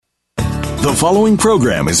The following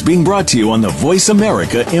program is being brought to you on the Voice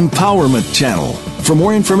America Empowerment Channel. For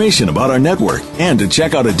more information about our network and to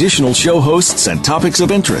check out additional show hosts and topics of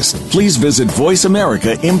interest, please visit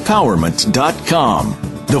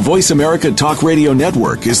voiceamericaempowerment.com. The Voice America Talk Radio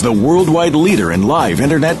Network is the worldwide leader in live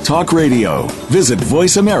Internet talk radio. Visit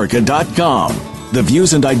voiceamerica.com. The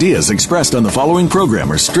views and ideas expressed on the following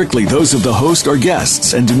program are strictly those of the host or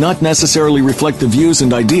guests and do not necessarily reflect the views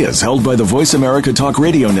and ideas held by the Voice America Talk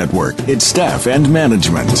Radio Network, its staff, and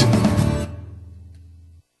management.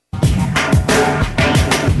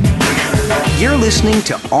 You're listening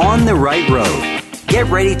to On the Right Road. Get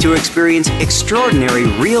ready to experience extraordinary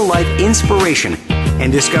real-life inspiration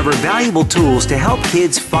and discover valuable tools to help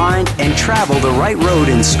kids find and travel the right road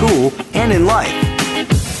in school and in life.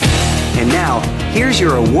 And now, here's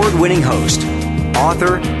your award-winning host,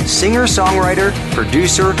 author, singer-songwriter,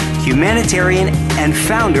 producer, humanitarian, and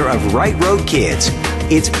founder of Right Road Kids.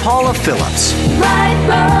 It's Paula Phillips. Right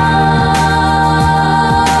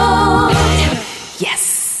Road.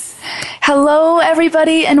 Yes. Hello,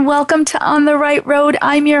 everybody, and welcome to On the Right Road.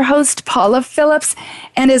 I'm your host, Paula Phillips,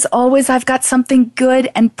 and as always, I've got something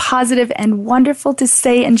good and positive and wonderful to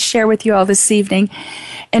say and share with you all this evening.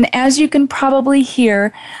 And as you can probably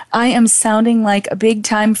hear, I am sounding like a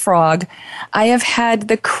big-time frog. I have had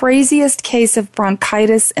the craziest case of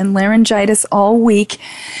bronchitis and laryngitis all week.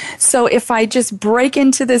 So if I just break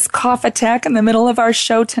into this cough attack in the middle of our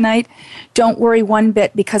show tonight, don't worry one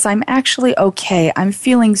bit because I'm actually okay. I'm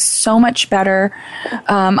feeling so much better.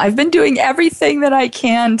 I've been doing everything that I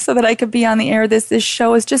can so that I could be on the air. This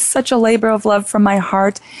show is just such a labor of love from my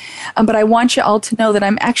heart. But I want you all to know that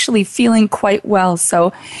I'm actually feeling quite well.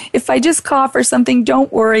 So if I just cough or something,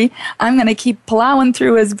 don't worry. I'm going to keep plowing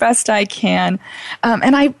through as best I can.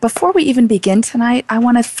 Before we even begin tonight, I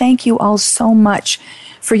want to thank you all so much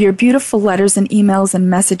for your beautiful letters and emails and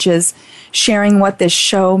messages sharing what this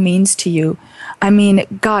show means to you. I mean,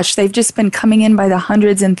 gosh, they've just been coming in by the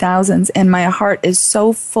hundreds and thousands, and my heart is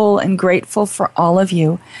so full and grateful for all of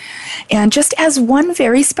you. And just as one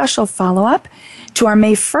very special follow-up to our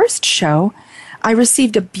May 1st show, I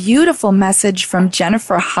received a beautiful message from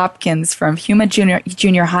Jennifer Hopkins from Huma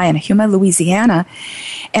Junior High in Huma, Louisiana,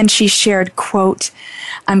 and she shared, quote,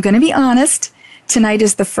 "I'm going to be honest, tonight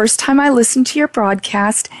is the first time I listened to your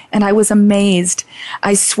broadcast, and I was amazed.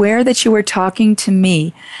 I swear that you were talking to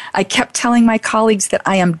me. I kept telling my colleagues that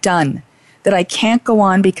I am done, that I can't go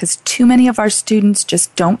on because too many of our students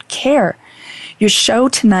just don't care. Your show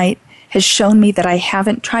tonight has shown me that I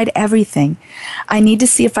haven't tried everything. I need to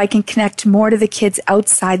see if I can connect more to the kids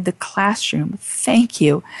outside the classroom. Thank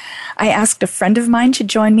you. I asked a friend of mine to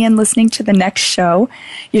join me in listening to the next show.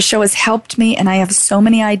 Your show has helped me, and I have so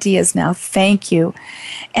many ideas now. Thank you."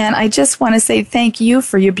 And I just want to say thank you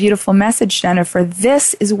for your beautiful message, Jennifer.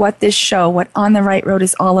 This is what this show, what On the Right Road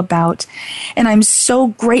is all about. And I'm so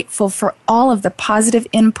grateful for all of the positive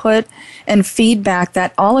input and feedback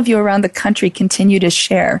that all of you around the country continue to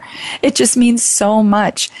share. It just means so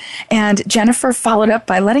much. And Jennifer followed up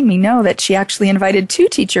by letting me know that she actually invited 2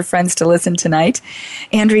 teacher friends to listen tonight,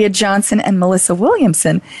 Andrea Johnson and Melissa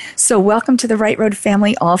Williamson. So welcome to the Right Road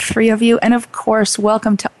family, all 3 of you. And of course,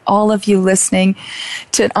 welcome to all of you listening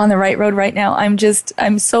to On the Right Road right now. I'm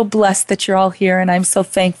so blessed that you're all here, and I'm so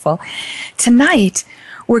thankful. Tonight,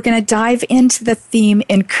 we're going to dive into the theme,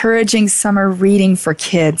 encouraging summer reading for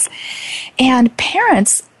kids. And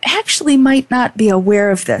parents actually might not be aware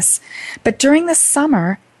of this, but during the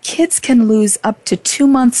summer, kids can lose up to 2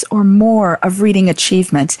 months or more of reading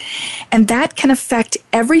achievement. And that can affect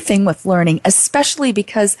everything with learning, especially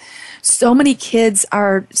because so many kids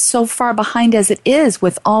are so far behind as it is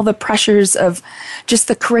with all the pressures of just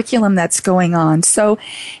the curriculum that's going on. So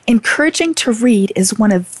encouraging to read is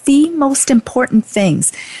one of the most important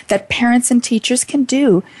things that parents and teachers can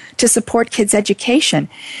do to support kids' education,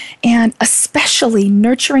 and especially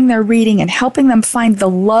nurturing their reading and helping them find the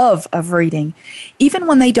love of reading, even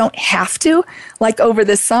when they don't have to, like over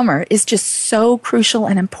the summer, is just so crucial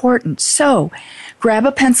and important. So grab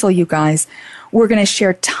a pencil, you guys. We're going to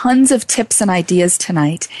share tons of tips and ideas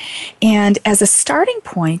tonight. And as a starting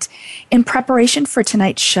point, in preparation for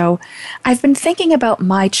tonight's show, I've been thinking about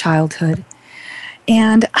my childhood.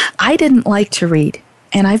 And I didn't like to read.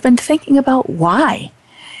 And I've been thinking about why.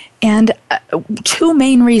 And 2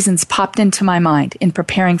 main reasons popped into my mind in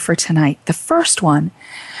preparing for tonight. The first one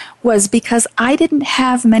was because I didn't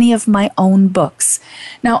have many of my own books.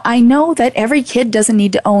 Now, I know that every kid doesn't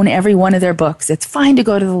need to own every one of their books. It's fine to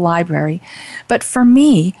go to the library. But for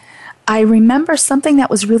me, I remember something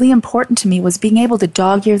that was really important to me was being able to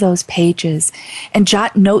dog-ear those pages and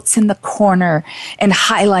jot notes in the corner and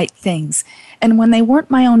highlight things. And when they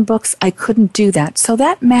weren't my own books, I couldn't do that. So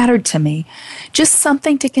that mattered to me. Just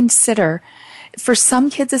something to consider. For some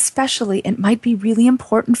kids especially, it might be really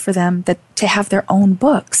important for them to have their own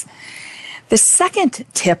books. The second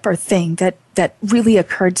tip or thing that really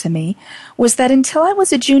occurred to me was that until I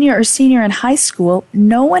was a junior or senior in high school,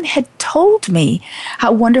 no one had told me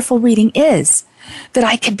how wonderful reading is, that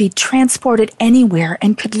I could be transported anywhere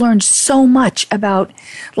and could learn so much about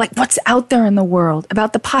like what's out there in the world,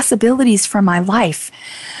 about the possibilities for my life.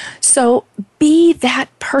 So be that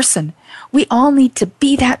person. We all need to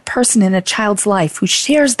be that person in a child's life who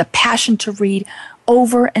shares the passion to read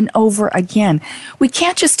over and over again. We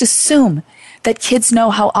can't just assume that kids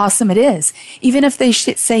know how awesome it is. Even if they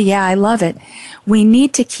say, yeah, I love it, we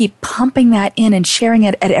need to keep pumping that in and sharing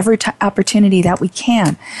it at every opportunity that we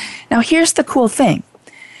can. Now, here's the cool thing.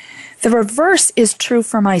 The reverse is true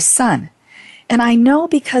for my son. And I know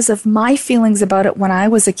because of my feelings about it when I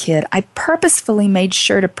was a kid, I purposefully made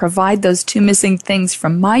sure to provide those two missing things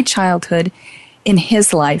from my childhood in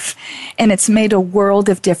his life. And it's made a world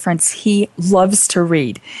of difference. He loves to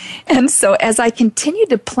read. And so as I continued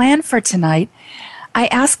to plan for tonight, I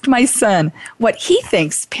asked my son what he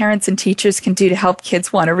thinks parents and teachers can do to help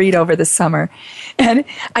kids want to read over the summer. And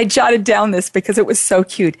I jotted down this because it was so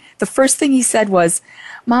cute. The first thing he said was,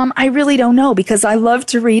 Mom, I really don't know because I love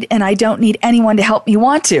to read and I don't need anyone to help me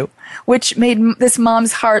want to, which made this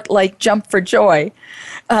mom's heart like jump for joy.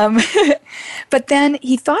 But then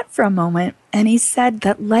he thought for a moment and he said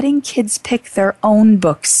that letting kids pick their own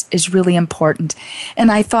books is really important.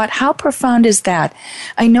 And I thought, how profound is that?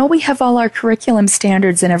 I know we have all our curriculum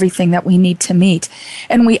standards and everything that we need to meet,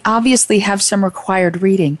 and we obviously have some required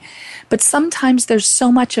reading. But sometimes there's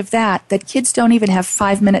so much of that kids don't even have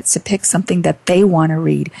 5 minutes to pick something that they want to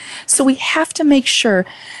read. So we have to make sure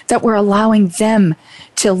that we're allowing them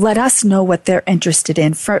to let us know what they're interested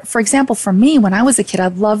in. For example, for me, when I was a kid, I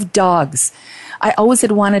loved dogs. I always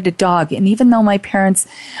had wanted a dog. And even though my parents,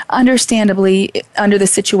 understandably, under the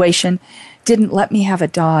situation, didn't let me have a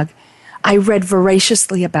dog, I read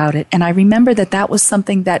voraciously about it. And I remember that was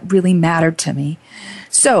something that really mattered to me.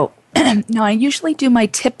 So now, I usually do my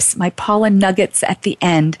tips, my Paula nuggets at the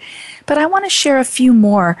end, but I want to share a few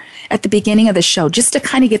more at the beginning of the show just to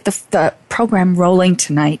kind of get the program rolling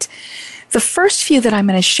tonight. The first few that I'm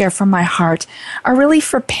going to share from my heart are really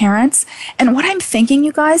for parents, and what I'm thinking,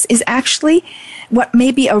 you guys, is actually what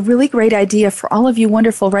may be a really great idea for all of you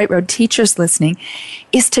wonderful Right Road teachers listening,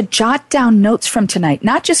 is to jot down notes from tonight,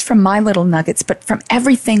 not just from my little nuggets, but from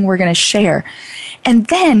everything we're going to share, and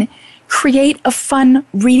then create a fun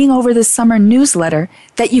reading over the summer newsletter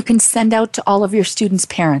that you can send out to all of your students'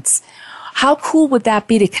 parents. How cool would that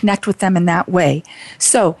be to connect with them in that way?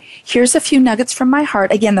 So here's a few nuggets from my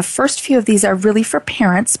heart. Again, the first few of these are really for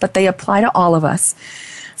parents, but they apply to all of us.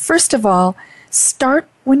 First of all, start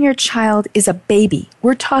when your child is a baby.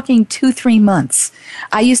 We're talking 2-3 months.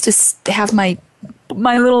 I used to have my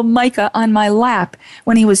little Micah on my lap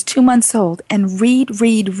when he was 2 months old and read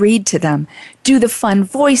to them. Do the fun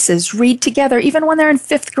voices, read together. Even when they're in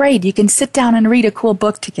 5th grade, you can sit down and read a cool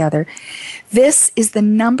book together. This is the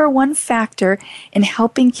number one factor in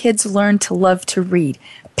helping kids learn to love to read.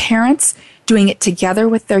 Parents doing it together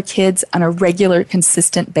with their kids on a regular,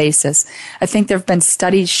 consistent basis. I think there have been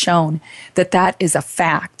studies shown that is a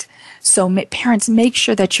fact. So parents, make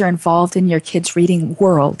sure that you're involved in your kids' reading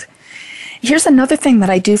world. Here's another thing that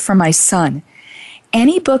I do for my son.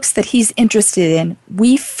 Any books that he's interested in,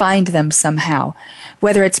 we find them somehow.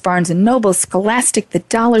 Whether it's Barnes & Noble, Scholastic, the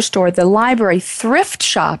dollar store, the library, thrift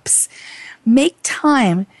shops. Make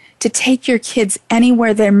time to take your kids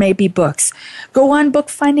anywhere there may be books. Go on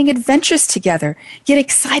bookfinding adventures together. Get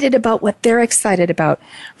excited about what they're excited about.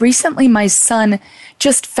 Recently, my son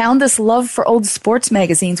just found this love for old sports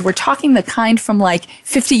magazines. We're talking the kind from like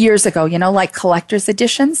 50 years ago, like collector's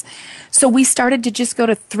editions. So we started to just go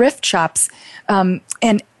to thrift shops and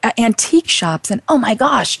antique shops. And oh my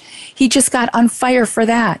gosh, he just got on fire for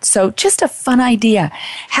that. So just a fun idea.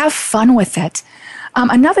 Have fun with it.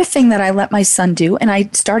 Another thing that I let my son do, and I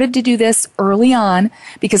started to do this early on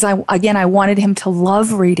because I wanted him to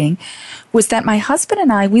love reading, was that my husband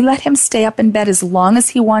and we let him stay up in bed as long as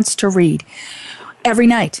he wants to read. Every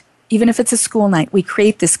night, even if it's a school night, we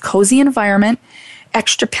create this cozy environment,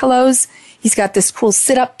 extra pillows. He's got this cool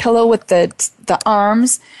sit-up pillow with the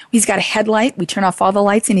arms. He's got a headlight. We turn off all the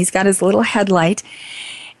lights, and he's got his little headlight.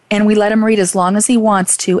 And we let him read as long as he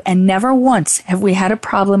wants to, and never once have we had a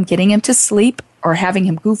problem getting him to sleep or having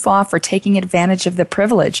him goof off or taking advantage of the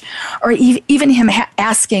privilege, or even him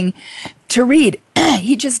asking to read.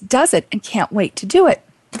 He just does it and can't wait to do it.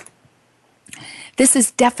 This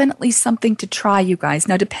is definitely something to try, you guys.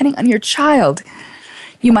 Now, depending on your child,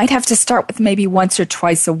 you might have to start with maybe once or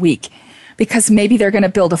twice a week because maybe they're going to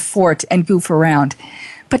build a fort and goof around.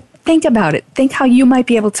 But think about it. Think how you might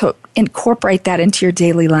be able to incorporate that into your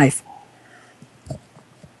daily life.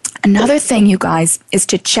 Another thing, you guys, is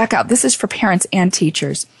to check out, this is for parents and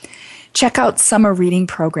teachers, check out summer reading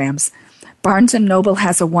programs. Barnes & Noble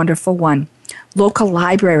has a wonderful one. Local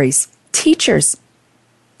libraries, teachers,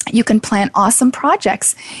 you can plan awesome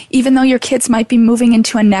projects. Even though your kids might be moving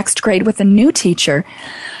into a next grade with a new teacher,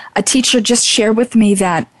 a teacher just shared with me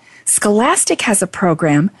that Scholastic has a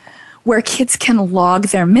program where kids can log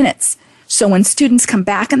their minutes. So when students come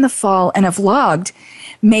back in the fall and have logged,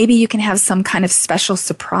 maybe you can have some kind of special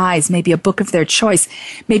surprise, maybe a book of their choice.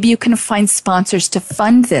 Maybe you can find sponsors to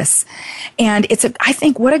fund this. And I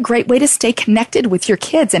think, what a great way to stay connected with your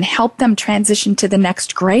kids and help them transition to the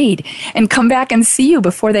next grade and come back and see you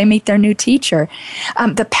before they meet their new teacher.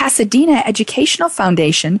 The Pasadena Educational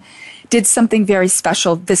Foundation did something very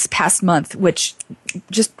special this past month, which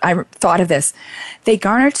I thought of this. They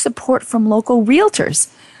garnered support from local realtors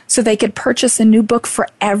so they could purchase a new book for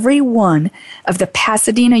every one of the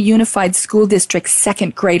Pasadena Unified School District's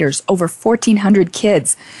second graders, over 1,400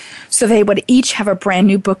 kids. So they would each have a brand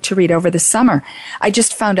new book to read over the summer. I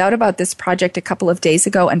just found out about this project a couple of days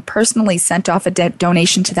ago and personally sent off a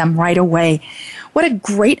donation to them right away. What a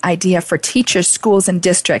great idea for teachers, schools, and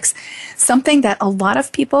districts. Something that a lot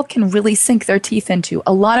of people can really sink their teeth into.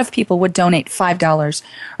 A lot of people would donate $5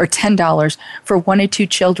 or $10 for one or two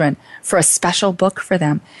children for a special book for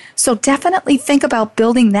them. So definitely think about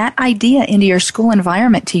building that idea into your school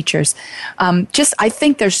environment, teachers. I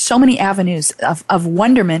think there's so many avenues of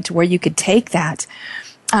wonderment where you could take that.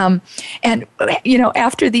 After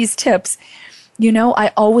these tips,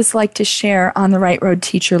 I always like to share On the Right Road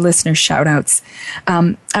teacher listener shout-outs.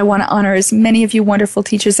 I want to honor as many of you wonderful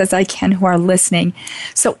teachers as I can who are listening.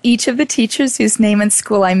 So each of the teachers whose name and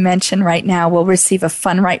school I mention right now will receive a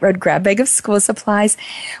fun Right Road grab bag of school supplies.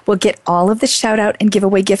 We'll get all of the shout-out and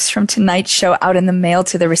giveaway gifts from tonight's show out in the mail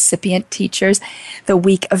to the recipient teachers the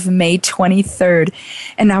week of May 23rd.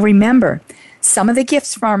 And now remember, some of the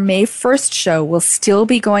gifts from our May 1st show will still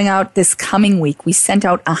be going out this coming week. We sent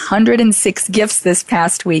out 106 gifts this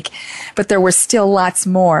past week, but there were still lots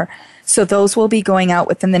more. So those will be going out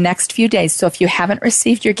within the next few days. So if you haven't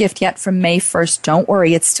received your gift yet from May 1st, don't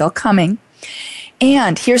worry, it's still coming.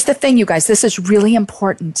 And here's the thing, you guys, this is really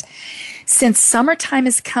important. Since summertime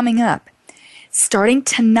is coming up, starting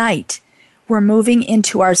tonight, we're moving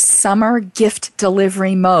into our summer gift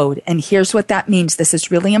delivery mode. And here's what that means. This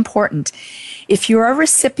is really important. If you're a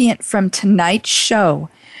recipient from tonight's show,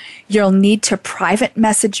 you'll need to private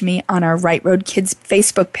message me on our Right Road Kids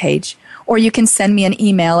Facebook page, or you can send me an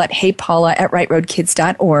email at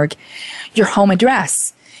heypaula@rightroadkids.org, your home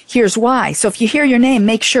address. Here's why. So if you hear your name,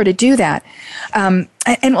 make sure to do that. And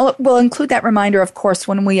we'll include that reminder, of course,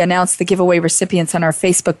 when we announce the giveaway recipients on our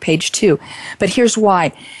Facebook page, too. But here's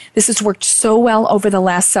why. This has worked so well over the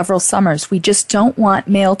last several summers. We just don't want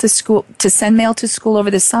to send mail to school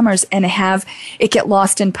over the summers and have it get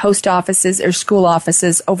lost in post offices or school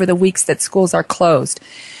offices over the weeks that schools are closed.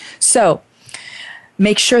 So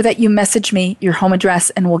make sure that you message me your home address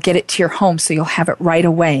and we'll get it to your home so you'll have it right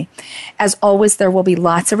away. As always, there will be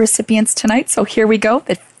lots of recipients tonight. So here we go,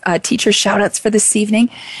 the teacher shout-outs for this evening.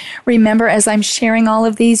 Remember, as I'm sharing all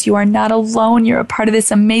of these, you are not alone. You're a part of this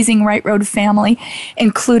amazing Right Road family,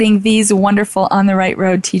 including these wonderful On the Right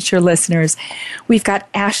Road teacher listeners. We've got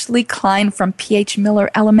Ashley Klein from P.H. Miller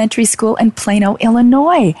Elementary School in Plano,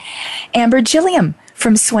 Illinois. Amber Gilliam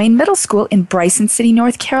from Swain Middle School in Bryson City,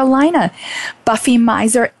 North Carolina. Buffy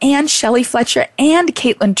Miser and Shelley Fletcher and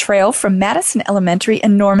Caitlin Trail from Madison Elementary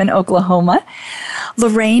in Norman, Oklahoma.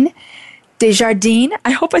 Lorraine Desjardins,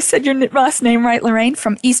 I hope I said your last name right, Lorraine,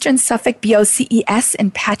 from Eastern Suffolk BOCES in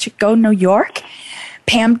Patrick, New York.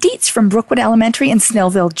 Pam Dietz from Brookwood Elementary in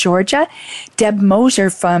Snellville, Georgia. Deb Mosier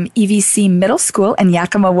from EVC Middle School in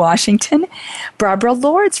Yakima, Washington. Barbara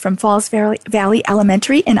Lords from Falls Valley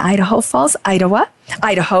Elementary in Idaho Falls, Idaho.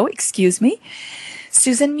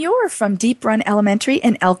 Susan Muir from Deep Run Elementary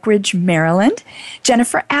in Elk Ridge, Maryland.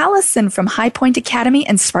 Jennifer Allison from High Point Academy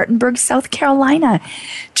in Spartanburg, South Carolina.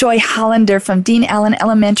 Joy Hollander from Dean Allen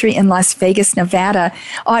Elementary in Las Vegas, Nevada.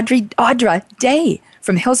 Audra Day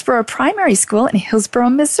from Hillsborough Primary School in Hillsborough,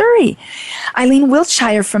 Missouri. Eileen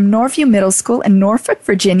Wiltshire from Norview Middle School in Norfolk,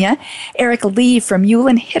 Virginia. Eric Lee from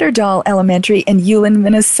Ulen Hitterdal Elementary in Ulen,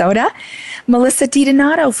 Minnesota. Melissa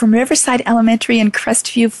DiDonato from Riverside Elementary in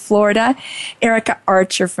Crestview, Florida. Erica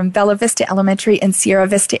Archer from Bella Vista Elementary in Sierra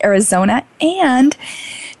Vista, Arizona. And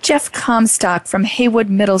Jeff Comstock from Haywood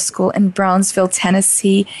Middle School in Brownsville,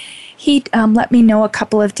 Tennessee. He let me know a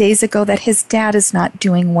couple of days ago that his dad is not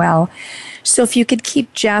doing well. So if you could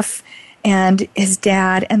keep Jeff and his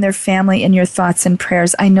dad and their family in your thoughts and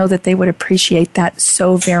prayers, I know that they would appreciate that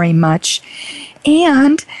so very much.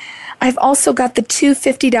 And I've also got the two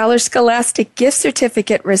 $50 Scholastic gift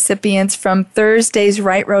certificate recipients from Thursday's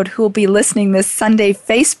Right Road who will be listening this Sunday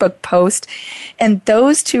Facebook post. And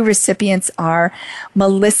those two recipients are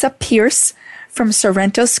Melissa Pierce from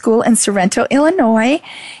Sorrento School in Sorrento, Illinois,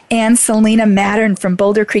 and Selena Mattern from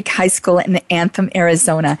Boulder Creek High School in Anthem,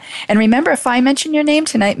 Arizona. And remember, if I mention your name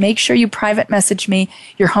tonight, make sure you private message me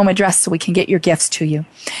your home address so we can get your gifts to you.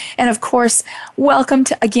 And of course, welcome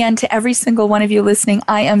again to every single one of you listening.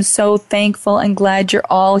 I am so thankful and glad you're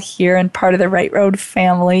all here and part of the Right Road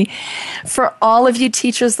family. For all of you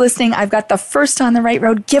teachers listening, I've got the First on the Right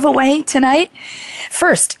Road giveaway tonight.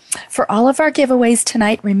 First, for all of our giveaways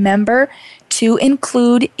tonight, remember to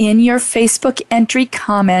include in your Facebook entry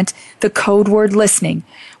comment the code word listening.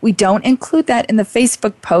 We don't include that in the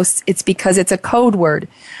Facebook posts. It's because it's a code word.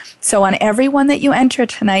 So on every one that you enter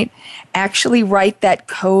tonight, actually write that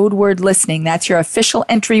code word listening. That's your official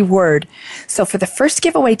entry word. So for the first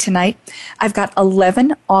giveaway tonight, I've got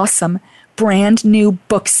 11 awesome brand new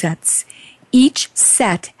book sets. Each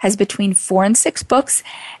set has between 4 and 6 books,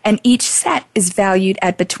 and each set is valued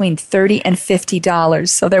at between $30 and $50.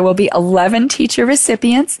 So there will be 11 teacher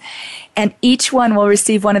recipients, and each one will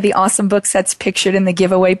receive one of the awesome book sets pictured in the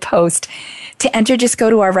giveaway post. To enter, just go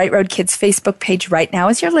to our Right Road Kids Facebook page right now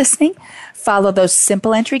as you're listening. Follow those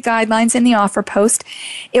simple entry guidelines in the offer post.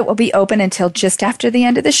 It will be open until just after the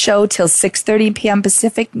end of the show, till 6:30 p.m.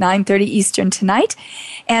 Pacific, 9:30 Eastern tonight.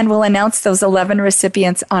 And we'll announce those 11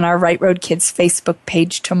 recipients on our Right Road Kids Facebook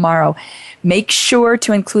page tomorrow. Make sure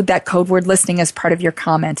to include that code word listening as part of your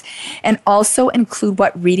comment. And also include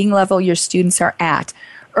what reading level your students are at.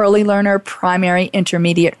 Early learner, primary,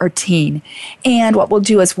 intermediate, or teen. And what we'll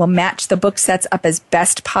do is we'll match the book sets up as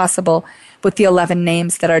best possible with the 11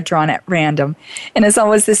 names that are drawn at random. And as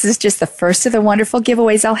always, this is just the first of the wonderful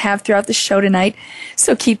giveaways I'll have throughout the show tonight.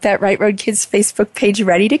 So keep that Right Road Kids Facebook page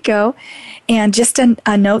ready to go. And just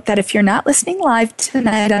a note that if you're not listening live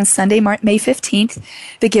tonight on Sunday, May 15th,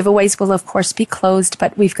 the giveaways will, of course, be closed,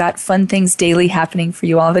 but we've got fun things daily happening for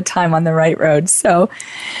you all the time on the Right Road. So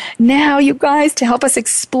now, you guys, to help us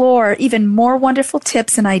explore even more wonderful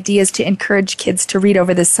tips and ideas to encourage kids to read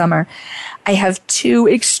over the summer, I have two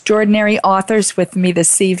extraordinary authors with me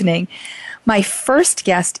this evening. My first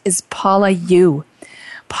guest is Paula Yoo.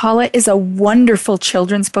 Paula is a wonderful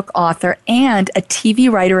children's book author and a TV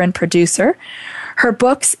writer and producer. Her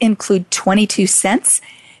books include 22 Cents,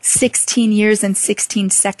 16 Years and 16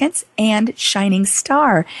 Seconds, and Shining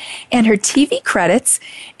Star. And her TV credits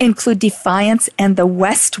include Defiance and The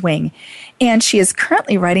West Wing. And she is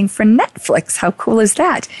currently writing for Netflix. How cool is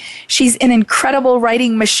that? She's an incredible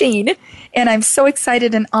writing machine. And I'm so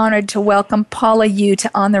excited and honored to welcome Paula Yoo to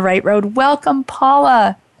On the Right Road. Welcome,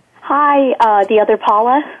 Paula. Hi, the other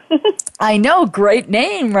Paula. I know, great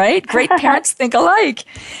name, right? Great parents think alike.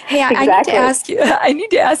 Hey, exactly. I need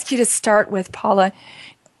to ask you to start with, Paula.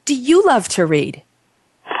 Do you love to read?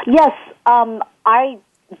 Yes, I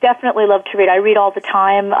definitely love to read. I read all the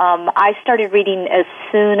time. I started reading as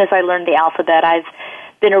soon as I learned the alphabet. I've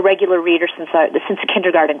been a regular reader since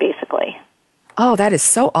kindergarten, basically. Oh, that is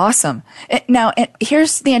so awesome. Now,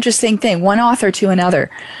 here's the interesting thing, one author to another.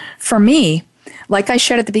 For me, like I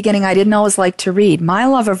shared at the beginning, I didn't always like to read. My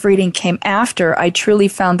love of reading came after I truly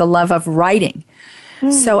found the love of writing.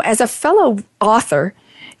 So as a fellow author,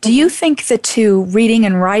 do you think the two, reading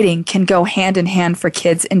and writing, can go hand in hand for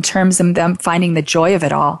kids in terms of them finding the joy of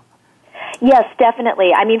it all? Yes,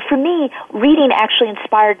 definitely. I mean, for me, reading actually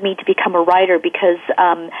inspired me to become a writer because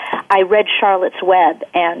I read Charlotte's Web,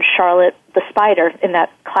 and Charlotte the Spider, in that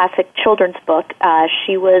classic children's book,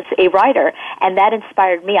 she was a writer, and that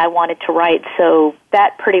inspired me. I wanted to write, so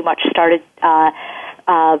that pretty much started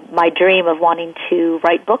my dream of wanting to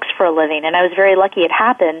write books for a living, and I was very lucky it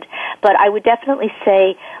happened. But I would definitely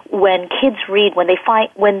say when kids read, when they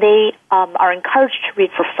are encouraged to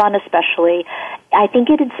read for fun especially, I think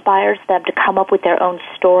it inspires them to come up with their own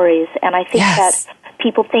stories. And I think that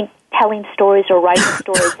people think telling stories or writing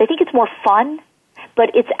stories, they think it's more fun,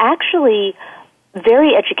 but it's actually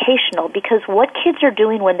very educational, because what kids are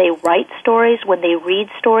doing when they write stories, when they read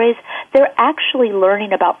stories, they're actually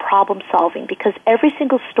learning about problem solving, because every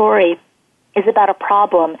single story is about a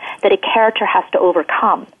problem that a character has to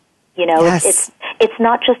overcome. You know, yes. It's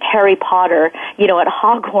not just Harry Potter, you know, at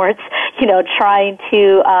Hogwarts, you know, trying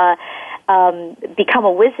to become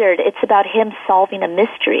a wizard. It's about him solving a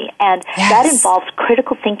mystery, and that involves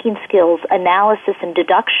critical thinking skills, analysis, and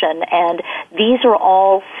deduction, and these are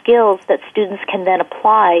all skills that students can then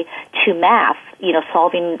apply to math, you know,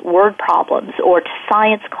 solving word problems, or to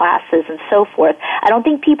science classes and so forth. I don't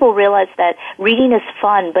think people realize that reading is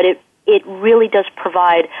fun, but it really does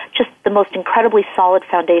provide just the most incredibly solid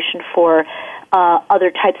foundation for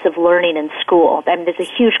other types of learning in school. I mean, there's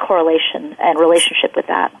a huge correlation and relationship with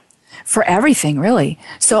that. For everything, really.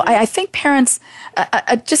 So I think parents,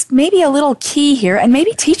 just maybe a little key here, and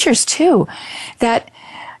maybe teachers too, that,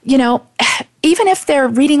 you know, even if their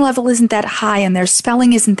reading level isn't that high and their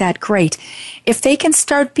spelling isn't that great, if they can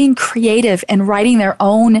start being creative and writing their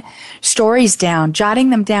own stories down, jotting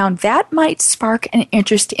them down, that might spark an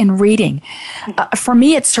interest in reading. For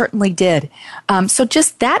me, it certainly did. So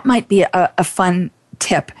just that might be a fun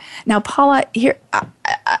tip. Now, Paula, here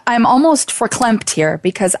I'm almost verklempt here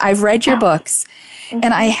because I've read your books, and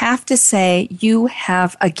I have to say you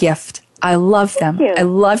have a gift. I love them. Thank you. I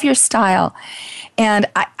love your style. And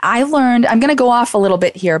I learned, I'm going to go off a little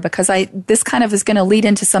bit here because this kind of is going to lead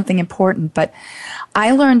into something important, but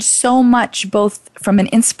I learned so much both from an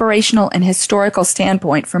inspirational and historical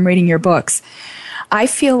standpoint from reading your books. I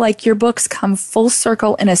feel like your books come full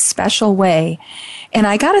circle in a special way. And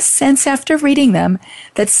I got a sense after reading them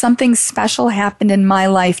that something special happened in my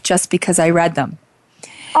life just because I read them.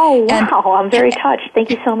 Oh, wow. I'm very touched. Thank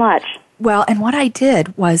you so much. Well, and what I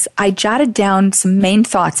did was I jotted down some main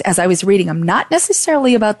thoughts as I was reading them, not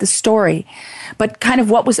necessarily about the story, but kind of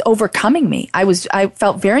what was overcoming me. I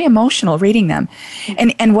felt very emotional reading them.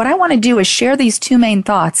 And what I want to do is share these two main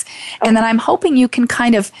thoughts, and then I'm hoping you can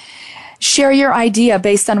kind of share your idea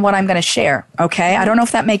based on what I'm going to share, okay? I don't know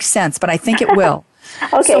if that makes sense, but I think it will.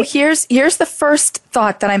 Okay. So here's the first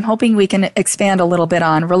thought that I'm hoping we can expand a little bit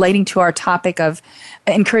on relating to our topic of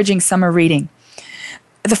encouraging summer reading.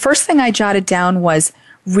 The first thing I jotted down was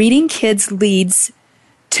reading leads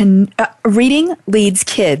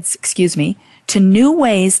kids, to new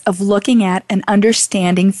ways of looking at and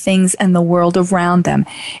understanding things and the world around them.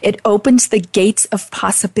 It opens the gates of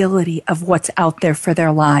possibility of what's out there for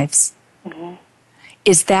their lives. Mm-hmm.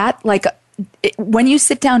 Is that like, when you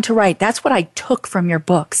sit down to write, that's what I took from your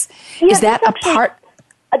books. Yeah, is that a part?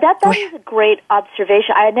 That is a great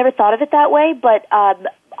observation. I had never thought of it that way, but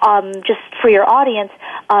just for your audience,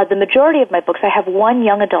 the majority of my books, I have one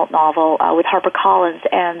young adult novel with HarperCollins,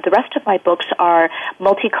 and the rest of my books are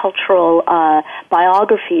multicultural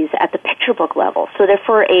biographies at the picture book level. So they're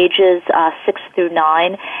for ages 6 through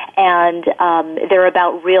 9, and they're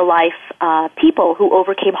about real-life people who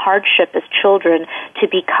overcame hardship as children to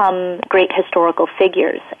become great historical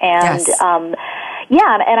figures. And yes.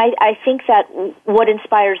 I think that what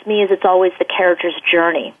inspires me is it's always the character's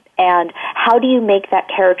journey. And how do you make that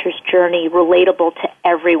character's journey relatable to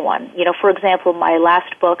everyone? You know, for example, my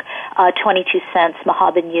last book, 22 Cents,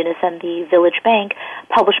 Mahab and Yunus and the Village Bank,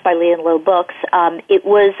 published by Lee and Low Books, it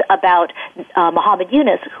was about Muhammad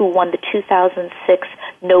Yunus, who won the 2006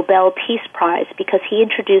 Nobel Peace Prize because he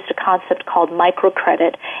introduced a concept called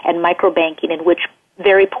microcredit and microbanking, in which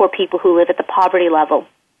very poor people who live at the poverty level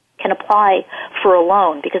can apply for a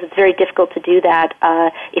loan, because it's very difficult to do that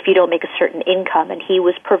if you don't make a certain income. And he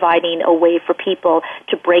was providing a way for people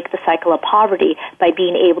to break the cycle of poverty by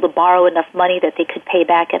being able to borrow enough money that they could pay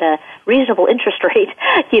back at a reasonable interest rate,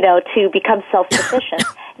 you know, to become self-sufficient.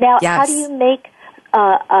 Now, yes. How do you make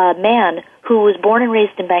a man who was born and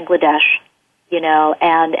raised in Bangladesh, you know,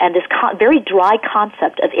 and this very dry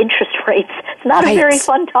concept of interest rates, it's not right. a very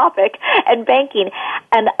fun topic, and banking.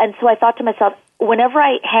 And so I thought to myself, whenever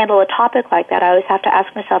I handle a topic like that, I always have to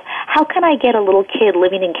ask myself, how can I get a little kid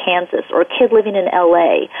living in Kansas or a kid living in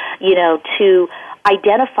L.A., you know, to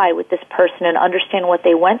identify with this person and understand what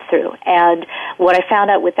they went through? And what I found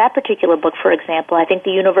out with that particular book, for example, I think the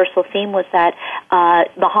universal theme was that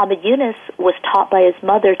Muhammad Yunus was taught by his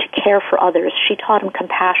mother to care for others. She taught him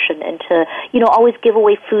compassion and to, you know, always give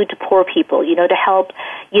away food to poor people, you know, to help,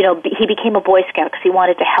 you know, he became a Boy Scout because he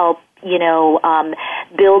wanted to help, you know,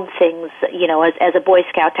 build things, you know, as a Boy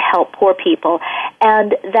Scout to help poor people.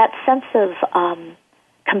 And that sense of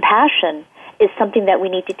compassion is something that we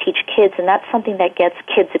need to teach kids, and that's something that gets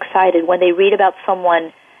kids excited when they read about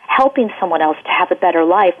someone helping someone else to have a better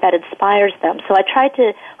life, that inspires them. So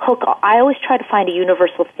I always try to find a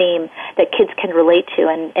universal theme that kids can relate to.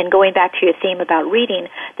 And going back to your theme about reading,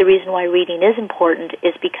 the reason why reading is important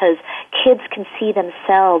is because kids can see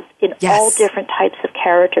themselves in all different types of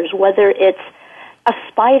characters, whether it's a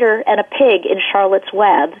spider and a pig in Charlotte's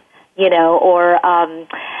Web, or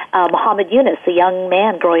Muhammad Yunus, a young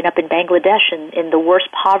man growing up in Bangladesh in the worst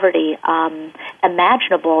poverty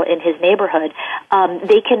imaginable in his neighborhood.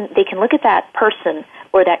 They can look at that person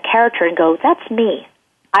or that character and go, "That's me.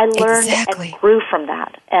 I learned and grew from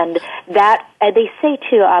that." And they say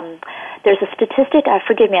too. There's a statistic.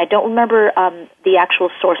 Forgive me, I don't remember the actual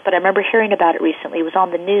source, but I remember hearing about it recently. It was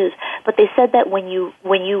on the news. But they said that when you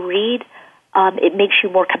read, it makes you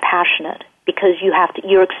more compassionate, because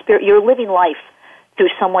you're living life through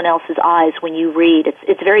someone else's eyes when you read.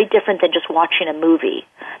 It's very different than just watching a movie,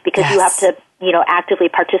 because you have to actively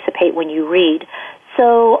participate when you read.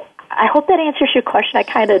 So I hope that answers your question. I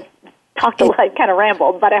kind of talked a lot, kind of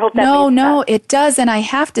rambled, but I hope that makes sense. It does. And I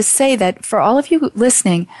have to say that for all of you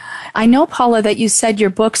listening, I know, Paula, that you said your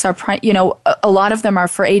books are, a lot of them are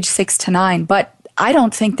for age 6 to 9, but I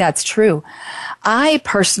don't think that's true. I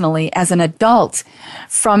personally, as an adult,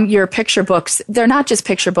 from your picture books, they're not just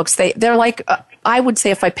picture books. They're like, I would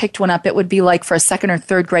say if I picked one up, it would be like for a 2nd or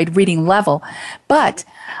 3rd grade reading level. But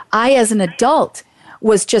I, as an adult,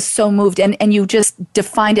 was just so moved, and you just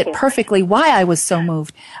defined it perfectly why I was so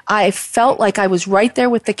moved. I felt like I was right there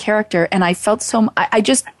with the character, and I felt I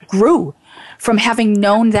just grew from having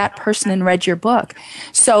known that person and read your book.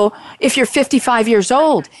 So if you're 55 years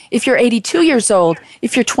old, if you're 82 years old,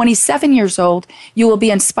 if you're 27 years old, you will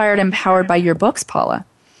be inspired and empowered by your books, Paula.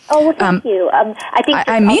 Oh, well, thank you. I think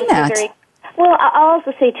I mean that. Well, I'll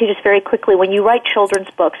also say, too, just very quickly, when you write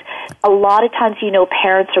children's books, a lot of times,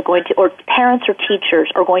 parents or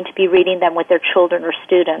teachers are going to be reading them with their children or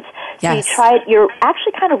students. Yes. So you're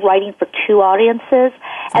actually kind of writing for two audiences.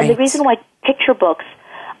 And the reason why picture books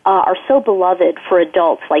are so beloved for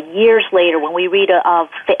adults, like years later when we read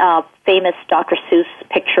a famous Dr. Seuss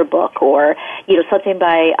picture book, or something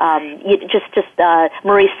by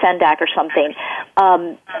Maurice Sendak or something,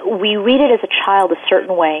 we read it as a child a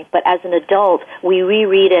certain way, but as an adult we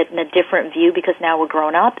reread it in a different view because now we're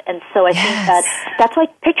grown up. And so I think that's why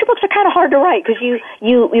picture books are kind of hard to write, because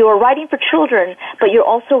you are writing for children, but you're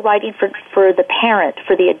also writing for the parent,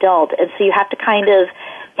 for the adult, and so you have to kind of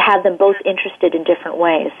have them both interested in different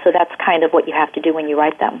ways. So that's kind of what you have to do when you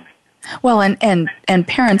write them. Well, and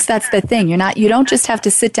parents, that's the thing. You don't just have to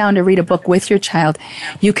sit down to read a book with your child.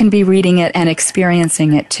 You can be reading it and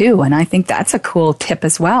experiencing it too. And I think that's a cool tip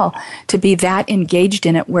as well, to be that engaged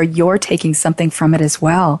in it where you're taking something from it as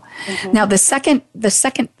well. Mm-hmm. Now, the second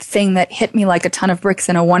thing that hit me like a ton of bricks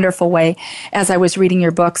in a wonderful way as I was reading your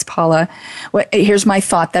books, Paula, here's my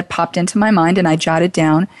thought that popped into my mind and I jotted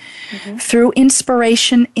down. Mm-hmm. Through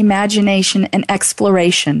inspiration, imagination, and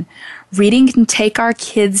exploration, reading can take our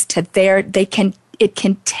kids to it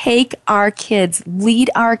can take our kids, lead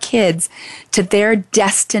our kids to their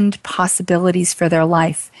destined possibilities for their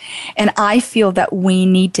life. And I feel that we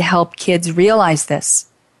need to help kids realize this.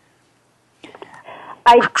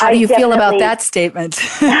 How do you feel about that statement?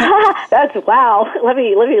 That's wow. Let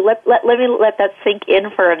me let that sink in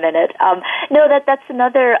for a minute. No, that's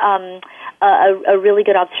another a really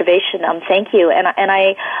good observation. Thank you, and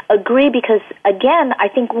I agree, because again, I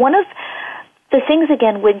think one of the things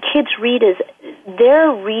when kids read is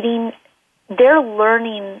they're learning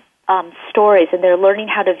stories, and they're learning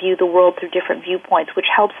how to view the world through different viewpoints, which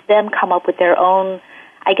helps them come up with their own,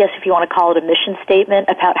 I guess if you want to call it a mission statement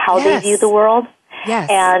about how they view the world. Yes.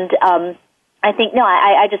 And I think,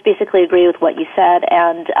 I just basically agree with what you said.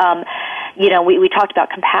 And, we talked about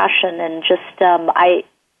compassion, and just, I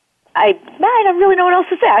don't really know what else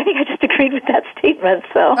to say. I think I just agreed with that statement.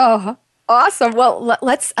 So. Oh, awesome. Well,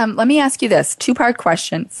 let's, let me ask you this 2-part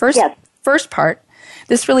question. First part,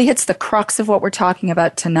 this really hits the crux of what we're talking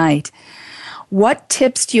about tonight. What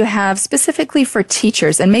tips do you have specifically for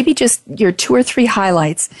teachers, and maybe just your 2 or 3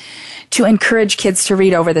 highlights, to encourage kids to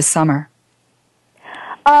read over the summer?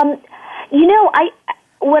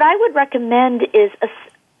 What I would recommend is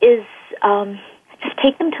just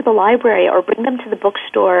take them to the library or bring them to the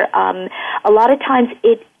bookstore. A lot of times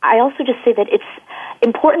I also just say that it's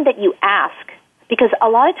important that you ask, because a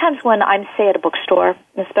lot of times when I'm, say, at a bookstore,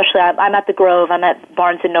 especially I'm at the Grove, I'm at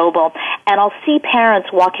Barnes & Noble, and I'll see parents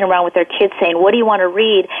walking around with their kids saying, what do you want to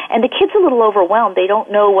read? And the kid's a little overwhelmed. They don't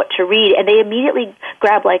know what to read, and they immediately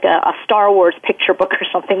grab like a Star Wars picture book or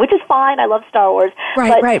something, which is fine. I love Star Wars.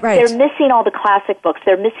 Right. They're missing all the classic books.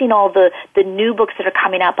 They're missing all the new books that are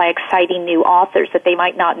coming out by exciting new authors that they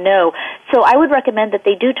might not know. So I would recommend that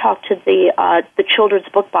they do talk to the children's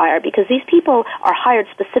book buyer, because these people are hired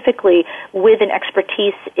specifically with an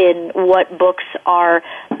expertise in what books are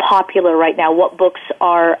popular right now, what books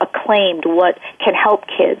are acclaimed, what can help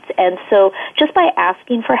kids. And so just by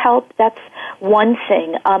asking for help, that's one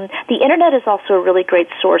thing. The Internet is also a really great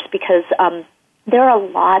source, because there are a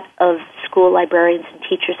lot of school librarians and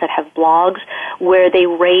teachers that have blogs where they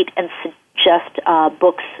rate and suggest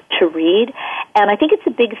books to read. And I think it's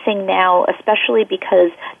a big thing now, especially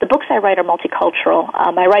because the books I write are multicultural.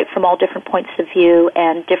 I write from all different points of view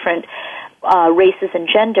and different races and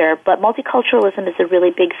gender, but multiculturalism is a really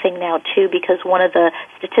big thing now too, because one of the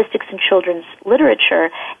statistics in children's literature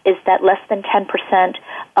is that less than 10%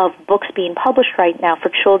 of books being published right now for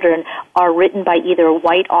children are written by either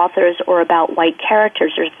white authors or about white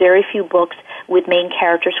characters. There's very few books with main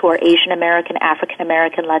characters who are Asian American, African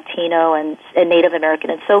American, Latino, and Native American,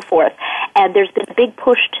 and so forth. And there's been a big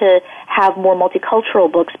push to have more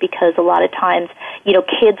multicultural books, because a lot of times,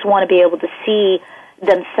 kids want to be able to see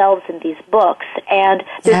themselves in these books. And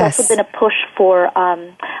there's also been a push for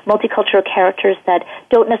multicultural characters that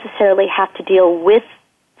don't necessarily have to deal with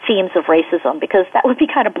themes of racism, because that would be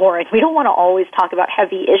kind of boring. We don't want to always talk about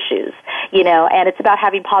heavy issues, and it's about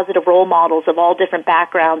having positive role models of all different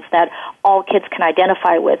backgrounds that all kids can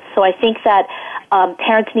identify with. So I think that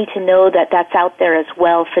parents need to know that that's out there as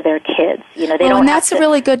well for their kids. They don't. And that's a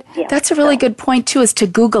really good. That's a really good point too, is to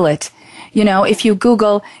Google it. If you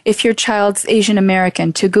Google, if your child's Asian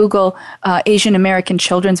American, to Google Asian American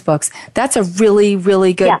children's books, that's a really,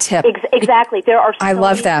 really good tip. Exactly. There are so I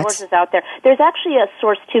love many sources out there. There's actually a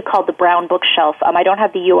source, too, called the Brown Bookshelf. I don't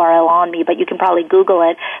have the URL on me, but you can probably Google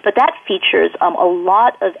it. But that features a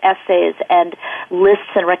lot of essays and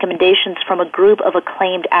lists and recommendations from a group of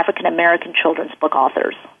acclaimed African American children's book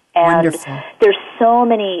authors. And wonderful. There's so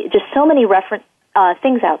many reference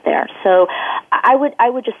things out there. So I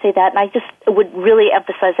would just say that, and I just would really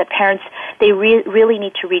emphasize that parents, they really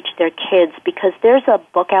need to reach their kids, because there's a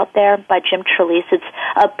book out there by Jim Trelease. It's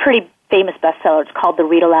a pretty famous bestseller. It's called The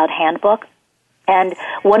Read Aloud Handbook. And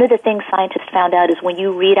one of the things scientists found out is when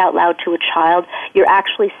you read out loud to a child, you're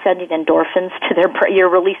actually sending endorphins to you're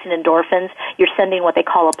releasing endorphins. You're sending what they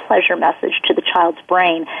call a pleasure message to the child's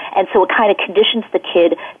brain. And so it kind of conditions the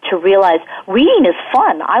kid to realize reading is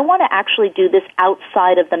fun. I want to actually do this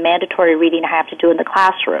outside of the mandatory reading I have to do in the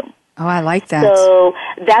classroom. Oh, I like that. So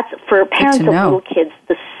that's for parents of little kids.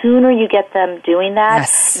 The sooner you get them doing that,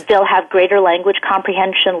 they'll have greater language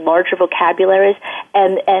comprehension, larger vocabularies,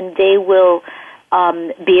 and they will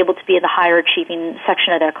be able to be in the higher achieving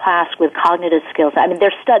section of their class with cognitive skills. I mean,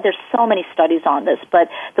 there's so many studies on this, but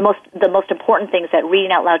the most important thing is that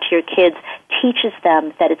reading out loud to your kids teaches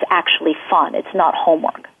them that it's actually fun. It's not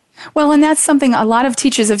homework. Well, and that's something a lot of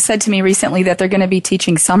teachers have said to me recently, that they're going to be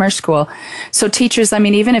teaching summer school. So teachers, I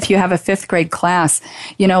mean, even if you have a 5th grade class,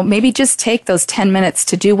 maybe just take those 10 minutes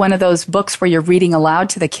to do one of those books where you're reading aloud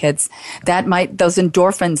to the kids. Those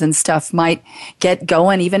endorphins and stuff might get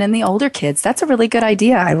going even in the older kids. That's a really good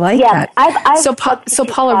idea. I like that. So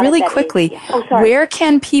Paula, really quickly, where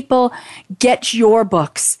can people get your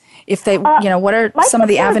books? If they, what are some of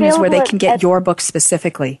the avenues where they can get your books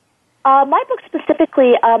specifically? My books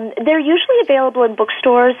specifically, they're usually available in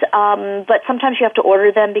bookstores, but sometimes you have to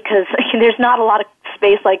order them because there's not a lot of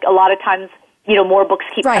space. Like a lot of times, more books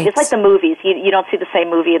keep coming. It's like the movies. You don't see the same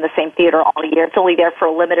movie in the same theater all year. It's only there for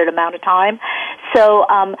a limited amount of time. So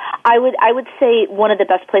I would say one of the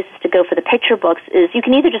best places to go for the picture books is you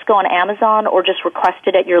can either just go on Amazon or just request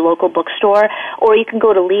it at your local bookstore, or you can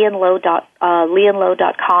go to leonlow.com.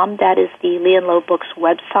 That is the Lee and Low Books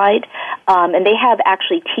website. And they have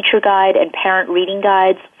actually teacher guide and parent reading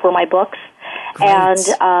guides for my books. Great. And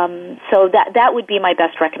so that would be my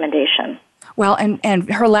best recommendation. Well,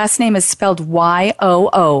 and her last name is spelled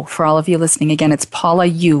Y-O-O. For all of you listening, again, it's Paula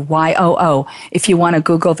Yoo, Y-O-O, if you want to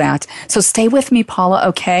Google that. So stay with me, Paula,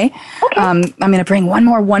 okay? I'm going to bring one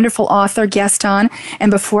more wonderful author guest on.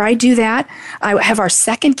 And before I do that, I have our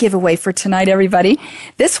second giveaway for tonight, everybody.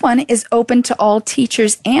 This one is open to all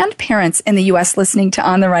teachers and parents in the U.S. listening to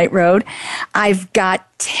On the Right Road. I've got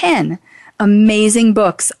 10 amazing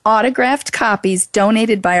books, autographed copies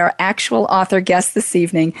donated by our actual author guest this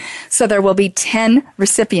evening. So there will be 10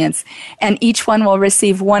 recipients, and each one will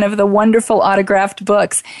receive one of the wonderful autographed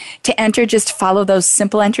books. To enter, just follow those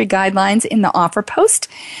simple entry guidelines in the offer post.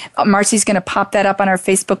 Marcy's going to pop that up on our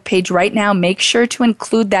Facebook page right now. Make sure to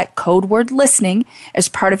include that code word listening as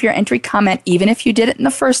part of your entry comment, even if you did it in the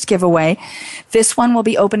first giveaway. This one will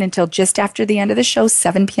be open until just after the end of the show,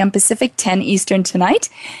 7 p.m. Pacific, 10 Eastern tonight.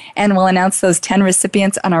 And we'll announce those 10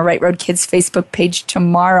 recipients on our Right Road Kids Facebook page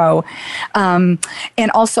tomorrow. And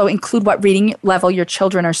also include what reading level your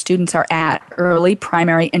children or students are at, early,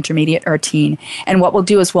 primary, intermediate, or teen. And what we'll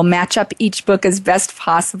do is we'll match up each book as best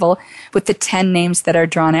possible with the 10 names that are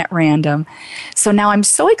drawn at random. So now I'm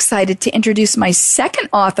so excited to introduce my second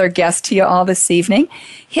author guest to you all this evening.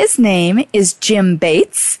 His name is Jim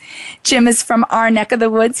Bates. Jim is from our neck of the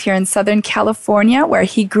woods here in Southern California, where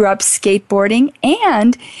he grew up skateboarding,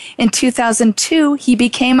 and in 2002, he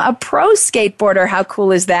became a pro skateboarder. How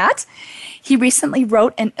cool is that? He recently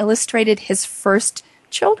wrote and illustrated his first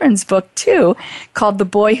children's book, too, called The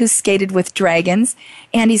Boy Who Skated with Dragons,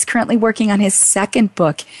 and he's currently working on his second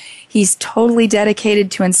book. He's totally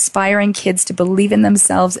dedicated to inspiring kids to believe in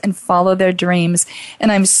themselves and follow their dreams.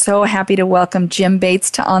 And I'm so happy to welcome Jim Bates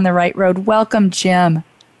to On the Right Road. Welcome, Jim.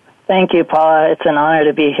 Thank you, Paula. It's an honor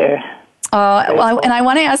to be here. And I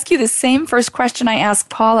want to ask you the same first question I asked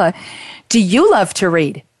Paula. Do you love to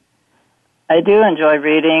read? I do enjoy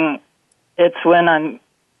reading. It's when I'm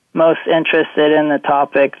most interested in the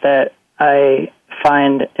topic that I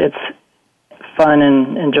find it's fun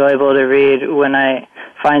and enjoyable to read. When I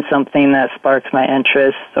find something that sparks my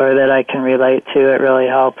interest or that I can relate to, it really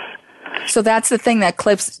helps. So that's the thing that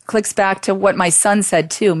clicks back to what my son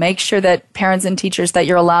said, too. Make sure that parents and teachers, that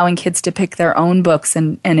you're allowing kids to pick their own books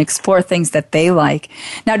and explore things that they like.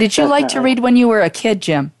 Now, did you like to read when you were a kid,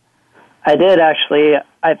 Jim? I did, actually.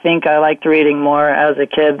 I think I liked reading more as a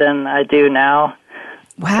kid than I do now.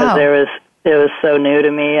 Wow. Because it was so new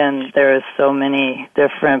to me, and there was so many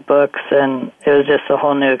different books, and it was just a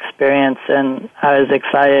whole new experience, and I was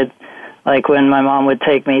excited. Like when my mom would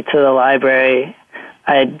take me to the library,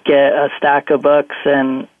 I'd get a stack of books,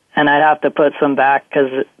 and I'd have to put some back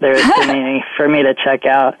because there was too many for me to check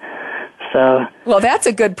out. So, well, that's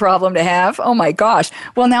a good problem to have. Oh my gosh.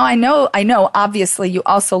 Well, now I know. Obviously, you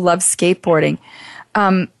also love skateboarding.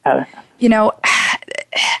 You know,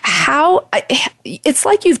 how it's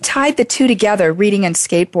like you've tied the two together, reading and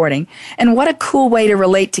skateboarding, and what a cool way to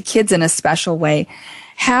relate to kids in a special way.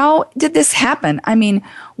 How did this happen? I mean,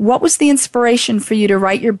 what was the inspiration for you to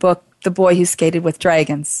write your book, The Boy Who Skated with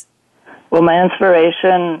Dragons? Well, my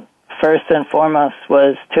inspiration, first and foremost,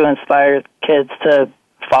 was to inspire kids to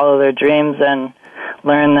follow their dreams and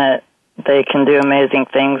learn that they can do amazing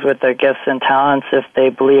things with their gifts and talents if they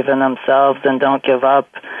believe in themselves and don't give up.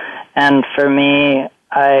 And for me,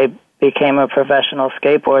 I became a professional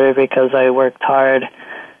skateboarder because I worked hard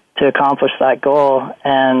to accomplish that goal.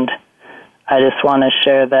 And I just want to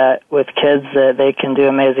share that with kids, that they can do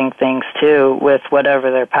amazing things too with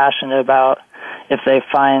whatever they're passionate about. If they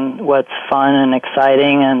find what's fun and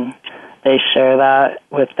exciting and they share that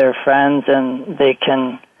with their friends, and they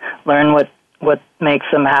can learn what makes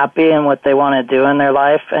them happy and what they want to do in their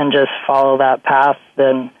life and just follow that path,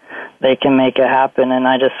 then they can make it happen. And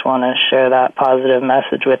I just want to share that positive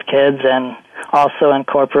message with kids and also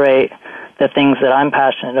incorporate the things that I'm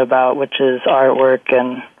passionate about, which is artwork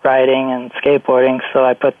and writing and skateboarding. So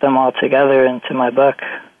I put them all together into my book.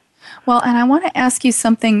 Well, and I want to ask you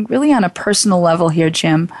something really on a personal level here,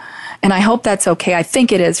 Jim. And I hope that's okay. I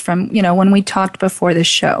think it is from, when we talked before the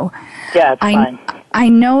show. Yeah, it's fine. I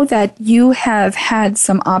know that you have had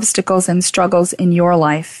some obstacles and struggles in your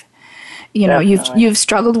life. You've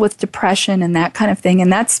struggled with depression and that kind of thing,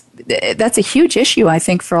 and that's a huge issue, I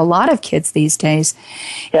think, for a lot of kids these days.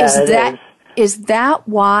 Yeah, Is that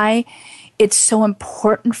why it's so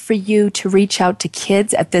important for you to reach out to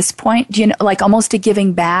kids at this point? Do you know, like almost a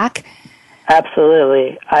giving back?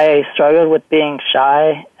 Absolutely. I struggled with being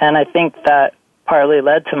shy, and I think that partly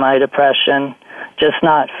led to my depression, just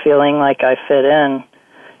not feeling like I fit in.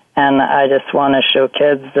 And I just want to show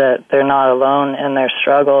kids that they're not alone in their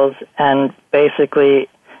struggles. And basically,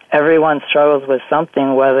 everyone struggles with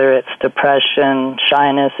something, whether it's depression,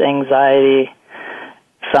 shyness, anxiety,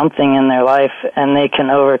 something in their life, and they can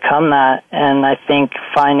overcome that. And I think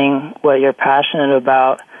finding what you're passionate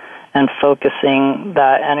about and focusing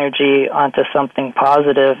that energy onto something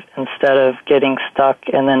positive instead of getting stuck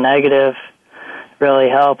in the negative really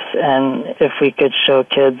helps. And if we could show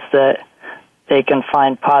kids that they can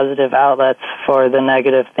find positive outlets for the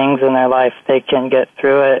negative things in their life, they can get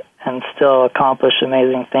through it and still accomplish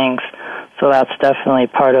amazing things. So that's definitely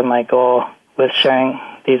part of my goal with sharing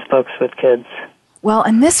these books with kids. Well,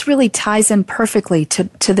 and this really ties in perfectly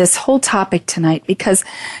to this whole topic tonight, because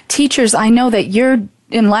teachers, I know that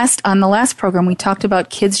on the last program we talked about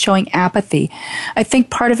kids showing apathy. I think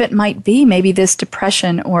part of it might be maybe this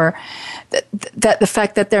depression, or that the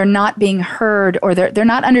fact that they're not being heard, or they're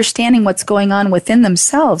not understanding what's going on within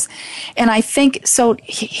themselves. And I think, so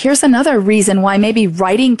here's another reason why maybe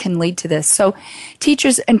writing can lead to this. So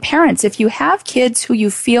teachers and parents, if you have kids who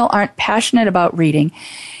you feel aren't passionate about reading,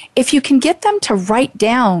 if you can get them to write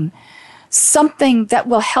down something that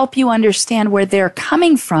will help you understand where they're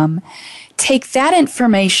coming from, take that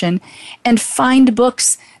information and find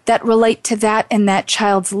books that relate to that in that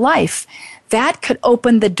child's life. That could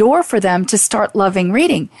open the door for them to start loving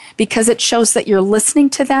reading, because it shows that you're listening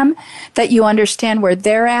to them, that you understand where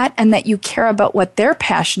they're at, and that you care about what they're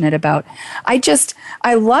passionate about. I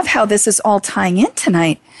love how this is all tying in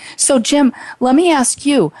tonight. So Jim, let me ask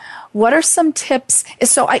you, what are some tips?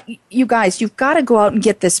 So you guys, you've got to go out and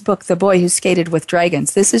get this book, The Boy Who Skated with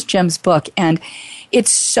Dragons. This is Jim's book, and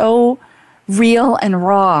it's so real and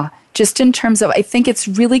raw, just in terms of, I think it's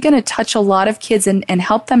really going to touch a lot of kids and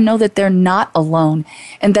help them know that they're not alone,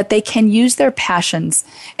 and that they can use their passions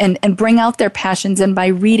and bring out their passions. And by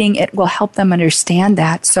reading, it will help them understand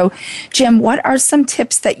that. So Jim, what are some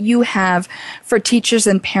tips that you have for teachers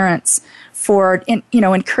and parents for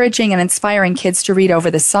encouraging and inspiring kids to read over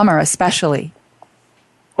the summer, especially?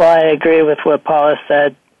 Well, I agree with what Paula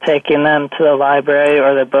said, taking them to the library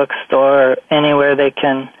or the bookstore or anywhere they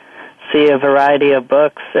can see a variety of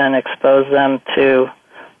books and expose them to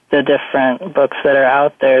the different books that are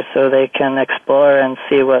out there, so they can explore and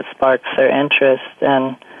see what sparks their interest.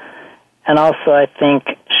 And also, I think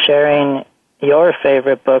sharing your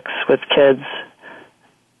favorite books with kids,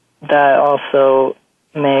 that also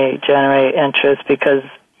may generate interest, because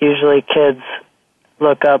usually kids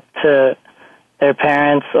look up to their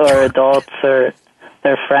parents or adults or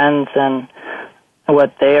their friends, and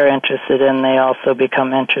what they are interested in, they also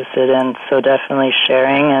become interested in. So definitely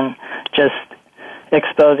sharing and just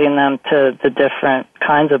exposing them to the different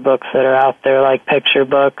kinds of books that are out there, like picture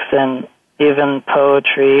books and even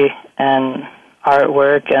poetry and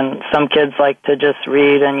artwork. And some kids like to just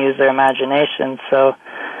read and use their imagination, so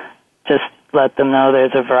just let them know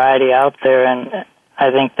there's a variety out there, and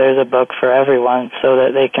I think there's a book for everyone, so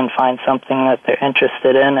that they can find something that they're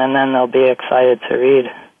interested in, and then they'll be excited to read.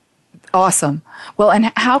 Awesome. Well,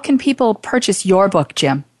 and how can people purchase your book,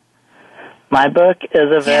 Jim? My book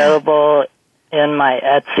is available in my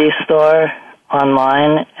Etsy store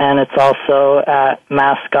online, and it's also at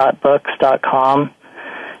mascotbooks.com,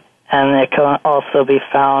 and it can also be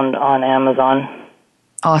found on Amazon.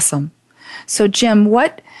 Awesome. So, Jim,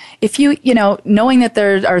 what, if knowing that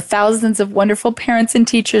there are thousands of wonderful parents and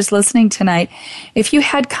teachers listening tonight, if you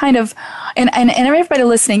had kind of, and everybody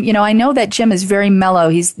listening, I know that Jim is very mellow.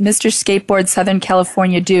 He's Mr. Skateboard Southern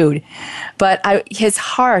California dude, but his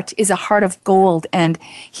heart is a heart of gold, and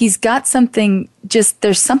he's got something,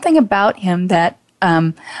 there's something about him that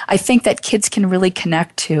I think that kids can really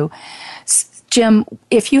connect to. Jim,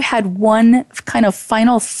 if you had one kind of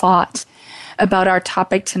final thought about our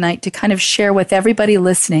topic tonight to kind of share with everybody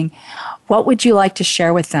listening, what would you like to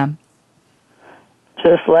share with them?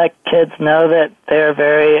 Just let kids know that they're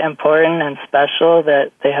very important and special,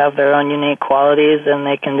 that they have their own unique qualities and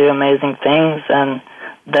they can do amazing things, and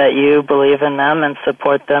that you believe in them and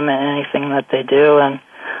support them in anything that they do. And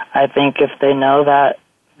I think if they know that,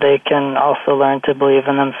 they can also learn to believe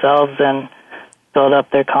in themselves and build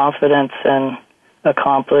up their confidence and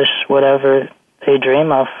accomplish whatever they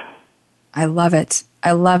dream of. I love it.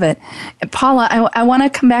 I love it. Paula, I want to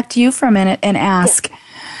come back to you for a minute and ask,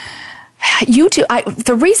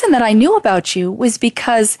 the reason that I knew about you was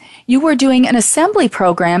because you were doing an assembly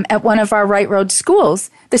program at one of our Right Road schools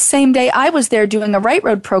the same day I was there doing a Right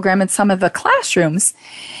Road program in some of the classrooms.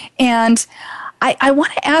 And I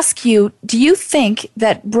want to ask you, do you think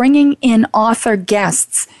that bringing in author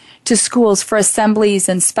guests to schools for assemblies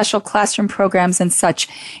and special classroom programs and such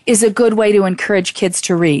is a good way to encourage kids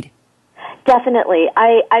to read? Definitely.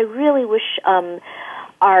 I really wish I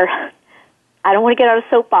don't want to get out of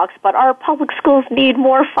soapbox, but our public schools need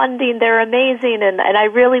more funding. They're amazing, and I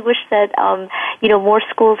really wish that more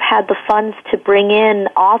schools had the funds to bring in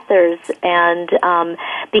authors, and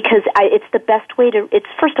because it's the best way to.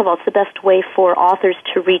 First of all, it's the best way for authors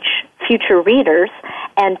to reach future readers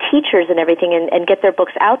and teachers and everything, and get their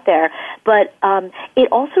books out there. But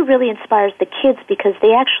it also really inspires the kids because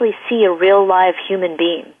they actually see a real live human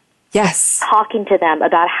being. Yes. Talking to them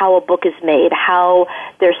about how a book is made, how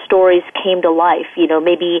their stories came to life.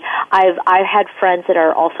 Maybe I've had friends that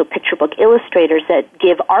are also picture book illustrators that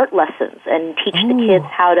give art lessons and teach the kids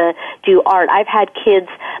how to do art. I've had kids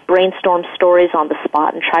brainstorm stories on the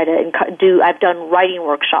spot and try to I've done writing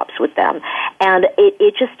workshops with them. And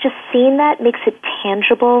it just seeing that makes it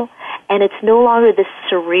tangible, and it's no longer this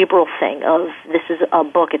cerebral thing of this is a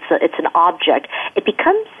book, it's an object. It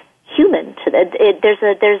becomes human to that. There's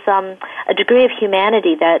a degree of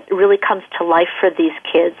humanity that really comes to life for these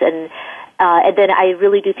kids, and then I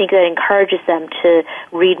really do think that encourages them to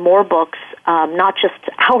read more books, not just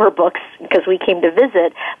our books because we came to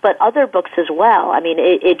visit, but other books as well. I mean,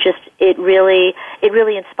 it really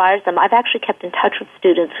inspires them. I've actually kept in touch with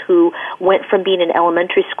students who went from being in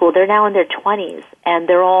elementary school. They're now in their 20s, and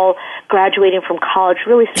they're all graduating from college,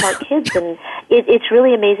 really smart kids, and it's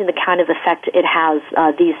really amazing the kind of effect it has,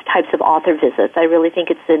 these types of author visits. I really think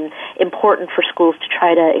it's important for schools to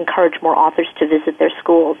try to encourage more authors to visit their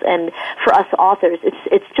schools. And for us authors,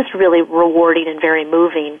 it's just really rewarding and very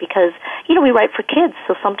moving because, we write for kids,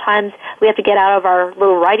 so sometimes we have to get out of our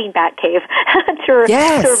little writing bat cave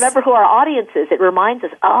to remember who our audience is. It reminds us,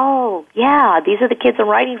 oh, yeah, these are the kids I'm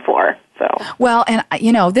writing for. So. Well, and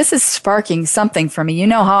this is sparking something for me. You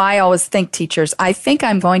know how I always think, teachers. I think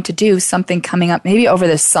I'm going to do something coming up maybe over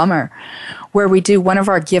the summer where we do one of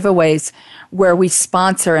our giveaways where we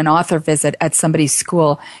sponsor an author visit at somebody's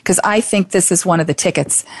school, because I think this is one of the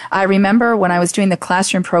tickets. I remember when I was doing the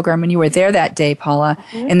classroom program when you were there that day, Paula,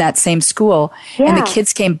 in that same school, and the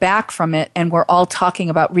kids came back from it and we're all talking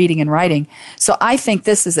about reading and writing. So I think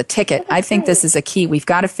this is a ticket. I think this is a key. We've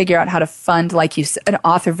got to figure out how to fund, like you said,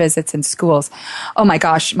 author visits in schools. Oh my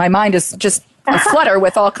gosh, my mind is just a flutter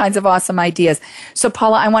with all kinds of awesome ideas. So,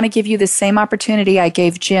 Paula, I want to give you the same opportunity I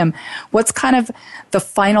gave Jim. What's kind of the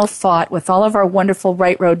final thought with all of our wonderful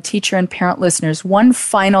Right Road teacher and parent listeners? One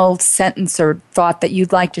final sentence or thought that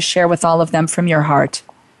you'd like to share with all of them from your heart?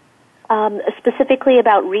 Specifically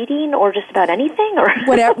about reading or just about anything? Or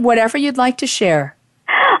whatever you'd like to share.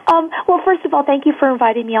 Well, first of all, thank you for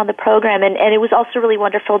inviting me on the program, and it was also really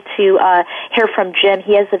wonderful to hear from Jim.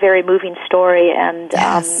 He has a very moving story, and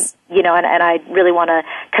yes. and I really want to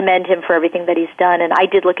commend him for everything that he's done. And I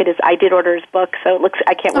did order his book, so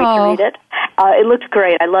I can't wait to read it. It looked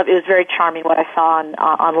great. It was very charming what I saw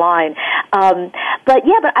online. But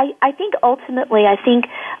I think ultimately, I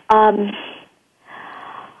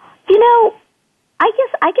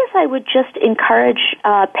guess I would just encourage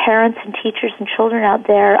parents and teachers and children out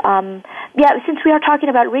there. Since we are talking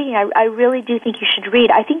about reading, I really do think you should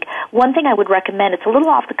read. I think one thing I would recommend, it's a little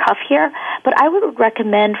off the cuff here, but I would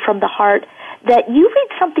recommend from the heart that you read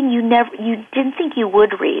something you didn't think you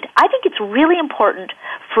would read. I think it's really important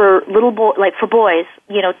for for boys,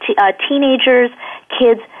 teenagers,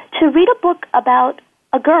 kids, to read a book about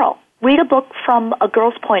a girl. Read a book from a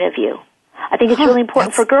girl's point of view. I think it's really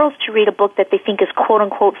important for girls to read a book that they think is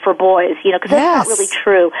quote-unquote for boys, because that's not really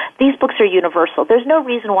true. These books are universal. There's no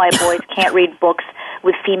reason why boys can't read books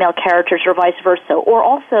with female characters or vice versa. Or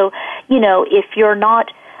also, if you're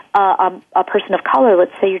not a person of color,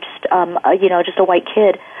 let's say you're just a white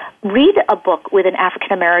kid, read a book with an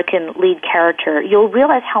African-American lead character. You'll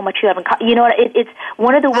realize how much you have in common. It's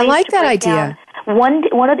one of the ways I like to that break idea.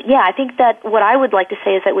 I think that what I would like to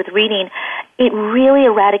say is that with reading, it really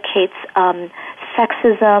eradicates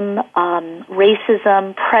sexism,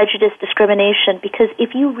 racism, prejudice, discrimination, because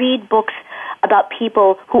if you read books about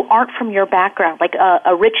people who aren't from your background, like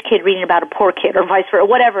a rich kid reading about a poor kid or vice versa,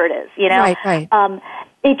 whatever it is, Right.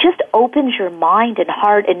 It just opens your mind and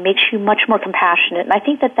heart and makes you much more compassionate. And I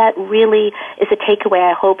think that really is a takeaway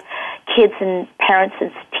I hope kids and parents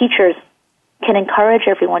and teachers can encourage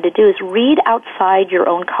everyone to do, is read outside your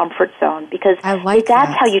own comfort zone, because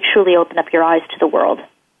that's how you truly open up your eyes to the world.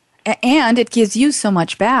 And it gives you so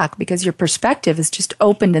much back because your perspective is just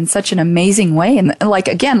opened in such an amazing way. And like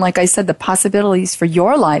I said, the possibilities for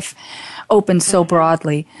your life open so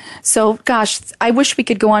broadly. So, gosh, I wish we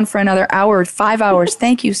could go on for another hour, 5 hours.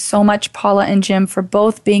 Thank you so much, Paula and Jim, for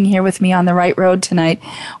both being here with me on the Right Road tonight.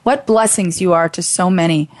 What blessings you are to so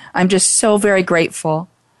many. I'm just so very grateful.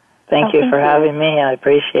 Thank you for having me. I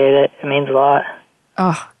appreciate it. It means a lot.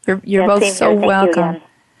 Oh, you're both so welcome.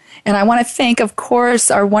 And I want to thank, of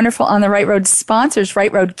course, our wonderful On the Right Road sponsors,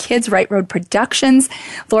 Right Road Kids, Right Road Productions,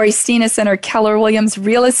 Lori Steenis and her Keller Williams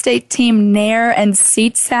real estate team, Nair and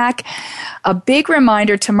SeatSack. A big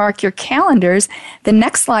reminder to mark your calendars. The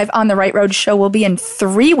next live On the Right Road show will be in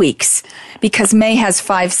 3 weeks because May has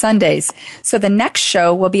 5 Sundays. So the next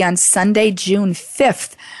show will be on Sunday, June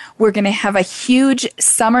 5th. we're going to have a huge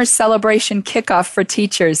summer celebration kickoff for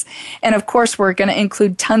teachers. And of course, we're going to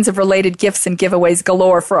include tons of related gifts and giveaways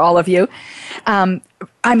galore for all of you.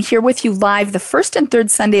 I'm here with you live the first and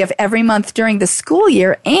third Sunday of every month during the school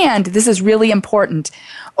year. And this is really important.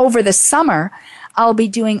 Over the summer, I'll be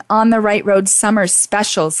doing On the Right Road summer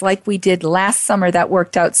specials like we did last summer that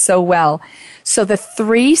worked out so well. So the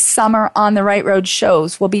 3 summer On the Right Road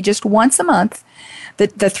shows will be just once a month.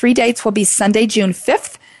 The 3 dates will be Sunday, June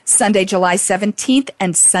 5th, Sunday, July 17th,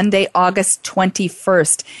 and Sunday, August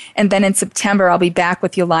 21st. And then in September, I'll be back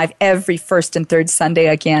with you live every first and third Sunday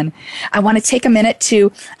again. I want to take a minute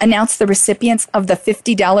to announce the recipients of the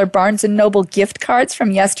 $50 Barnes & Noble gift cards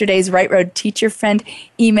from yesterday's Right Road Teacher Friend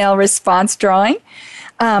email response drawing.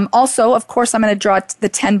 Also, of course, I'm going to draw the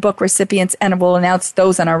 10 book recipients, and we'll announce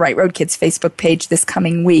those on our Right Road Kids Facebook page this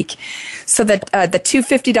coming week. So the 2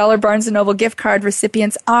 $50 Barnes & Noble gift card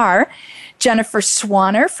recipients are Jennifer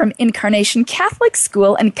Swanner from Incarnation Catholic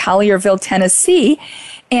School in Collierville, Tennessee,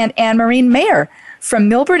 and Anne-Marie Mayer from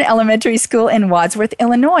Milburn Elementary School in Wadsworth,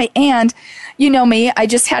 Illinois. And you know me, I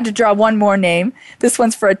just had to draw one more name. This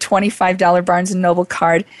one's for a $25 Barnes & Noble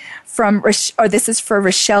card this is for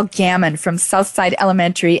Rochelle Gammon from Southside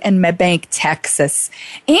Elementary in Mebank, Texas.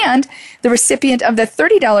 And the recipient of the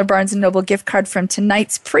 $30 Barnes & Noble gift card from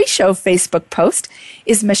tonight's pre-show Facebook post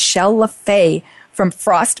is Michelle LaFay from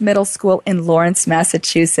Frost Middle School in Lawrence,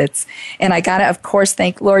 Massachusetts. And I got to, of course,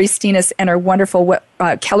 thank Lori Steenis and her wonderful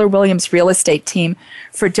Keller Williams real estate team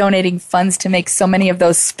for donating funds to make so many of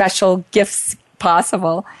those special gifts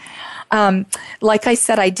possible. Like I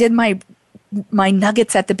said, I did my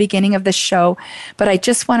nuggets at the beginning of the show, but I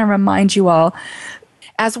just want to remind you all,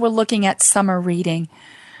 as we're looking at summer reading,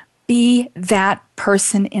 be that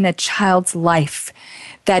person in a child's life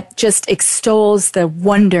that just extols the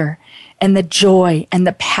wonder and the joy and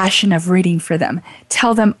the passion of reading for them.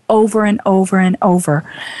 Tell them over and over and over.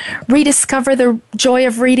 Rediscover the joy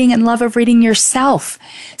of reading and love of reading yourself.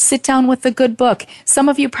 Sit down with a good book. Some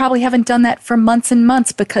of you probably haven't done that for months and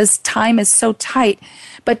months because time is so tight,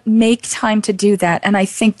 but make time to do that. And I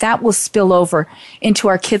think that will spill over into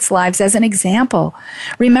our kids' lives as an example.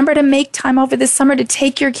 Remember to make time over this summer to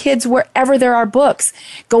take your kids wherever there are books.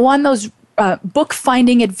 Go on those book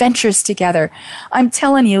finding adventures together. I'm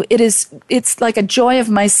telling you, it's like a joy of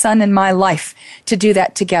my son and my life to do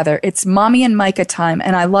that together. It's Mommy and Micah time,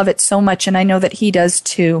 and I love it so much, and I know that he does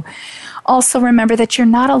too. Also, remember that you're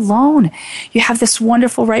not alone. You have this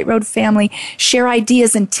wonderful Right Road family. Share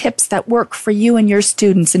ideas and tips that work for you and your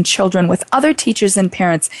students and children with other teachers and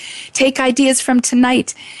parents. Take ideas from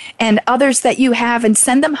tonight and others that you have and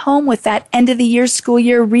send them home with that end of the year, school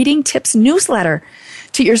year reading tips newsletter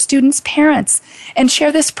to your students' parents, and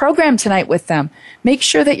share this program tonight with them. Make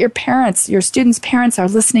sure that your students' parents are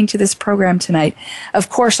listening to this program tonight. Of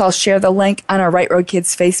course, I'll share the link on our Right Road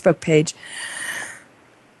Kids Facebook page.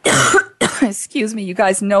 Excuse me, you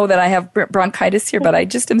guys know that I have bronchitis here, but I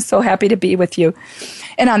just am so happy to be with you.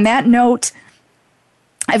 And on that note,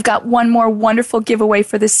 I've got one more wonderful giveaway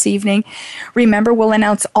for this evening. Remember, we'll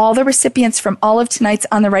announce all the recipients from all of tonight's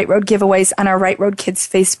On the Right Road giveaways on our Right Road Kids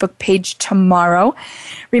Facebook page tomorrow.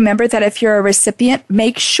 Remember that if you're a recipient,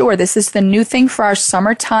 make sure, this is the new thing for our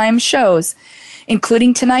summertime shows,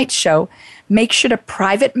 including tonight's show, make sure to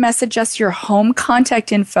private message us your home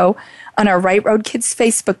contact info on our Right Road Kids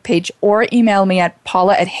Facebook page, or email me at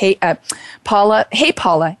Paula at Paula at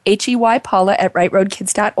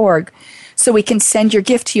rightroadkids.org. So we can send your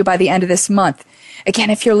gift to you by the end of this month. Again,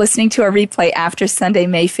 if you're listening to a replay after Sunday,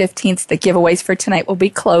 May 15th, the giveaways for tonight will be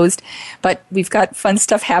closed, but we've got fun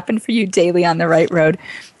stuff happen for you daily on the Right Road.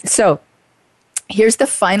 So here's the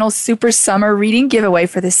final Super Summer Reading giveaway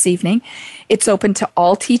for this evening. It's open to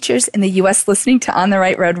all teachers in the U.S. listening to On the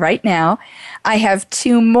Right Road right now. I have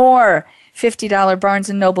 2 more $50 Barnes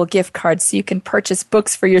 & Noble gift cards so you can purchase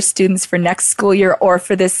books for your students for next school year or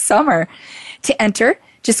for this summer. To enter,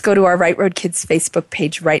 just go to our Right Road Kids Facebook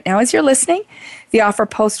page right now as you're listening. The offer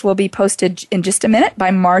post will be posted in just a minute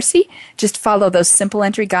by Marcy. Just follow those simple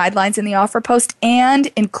entry guidelines in the offer post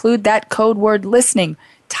and include that code word listening.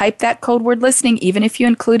 Type that code word listening even if you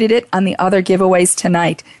included it on the other giveaways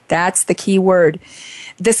tonight. That's the key word.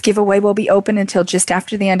 This giveaway will be open until just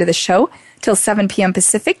after the end of the show, till 7 p.m.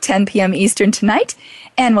 Pacific, 10 p.m. Eastern tonight.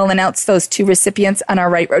 And we'll announce those 2 recipients on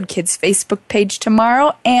our Right Road Kids Facebook page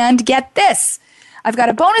tomorrow. And get this, I've got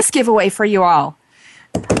a bonus giveaway for you all.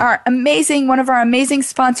 One of our amazing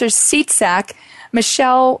sponsors, SeatSack,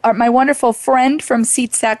 Michelle, my wonderful friend from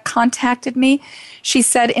SeatSack, contacted me. She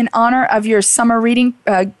said, in honor of your summer reading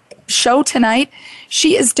show tonight,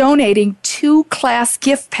 she is donating 2 class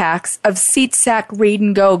gift packs of SeatSack Read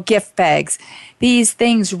and Go gift bags. These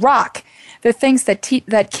things rock. They're things that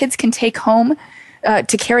kids can take home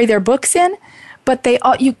to carry their books in, but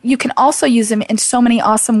you can also use them in so many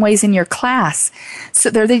awesome ways in your class. So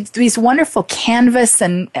they're these wonderful canvas,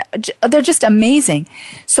 and they're just amazing.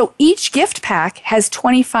 So each gift pack has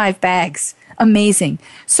 25 bags. Amazing.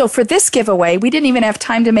 So for this giveaway, we didn't even have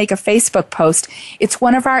time to make a Facebook post. It's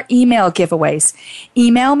one of our email giveaways.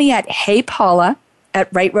 Email me at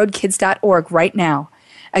heypaula@rightroadkids.org right now.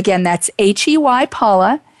 Again, that's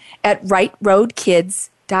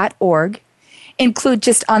heypaula@rightroadkids.org. Include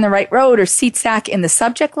just On the Right Road or SeatSack in the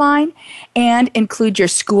subject line, and include your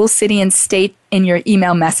school, city, and state in your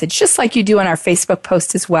email message, just like you do on our Facebook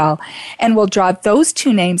post as well. And we'll draw those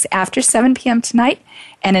 2 names after 7 p.m. tonight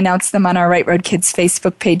and announce them on our Right Road Kids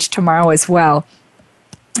Facebook page tomorrow as well.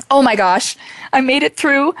 Oh my gosh, I made it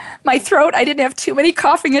through my throat. I didn't have too many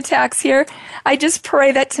coughing attacks here. I just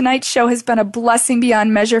pray that tonight's show has been a blessing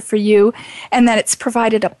beyond measure for you, and that it's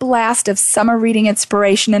provided a blast of summer reading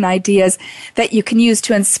inspiration and ideas that you can use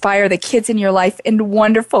to inspire the kids in your life in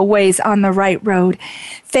wonderful ways on the right road.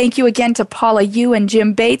 Thank you again to Paula Yu and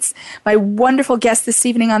Jim Bates, my wonderful guests this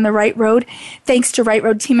evening on the Right Road. Thanks to Right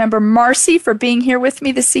Road team member Marcy for being here with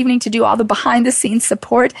me this evening to do all the behind-the-scenes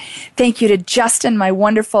support. Thank you to Justin, my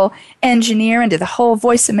wonderful engineer, and to the whole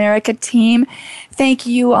Voice America team. Thank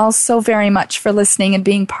you all so very much for listening and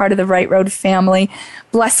being part of the Right Road family.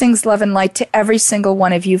 Blessings, love, and light to every single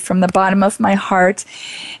one of you from the bottom of my heart.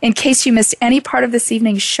 In case you missed any part of this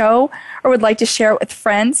evening's show or would like to share it with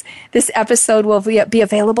friends, this episode will be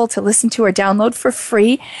available to listen to or download for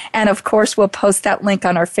free. And of course, we'll post that link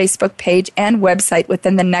on our Facebook page and website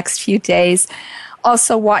within the next few days.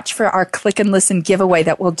 Also, watch for our Click and Listen giveaway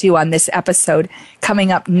that we'll do on this episode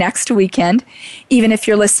coming up next weekend. Even if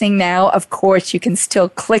you're listening now, of course, you can still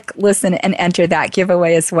click, listen, and enter that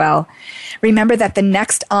giveaway as well. Remember that the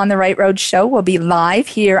next On the Right Road show will be live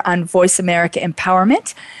here on Voice America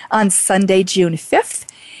Empowerment on Sunday, June 5th.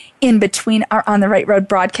 In between our On the Right Road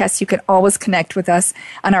broadcasts, you can always connect with us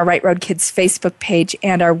on our Right Road Kids Facebook page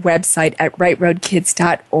and our website at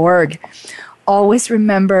rightroadkids.org. Always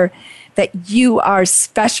remember that you are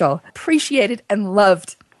special, appreciated, and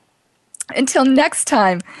loved. Until next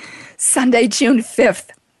time, Sunday, June 5th,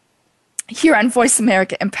 here on Voice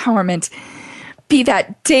America Empowerment, be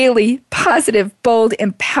that daily, positive, bold,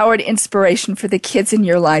 empowered inspiration for the kids in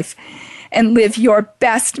your life, and live your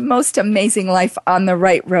best, most amazing life on the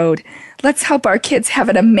right road. Let's help our kids have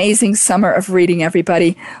an amazing summer of reading,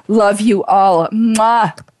 everybody. Love you all.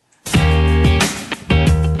 Mwah.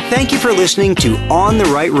 Thank you for listening to On the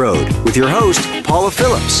Right Road with your host, Paula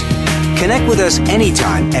Phillips. Connect with us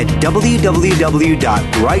anytime at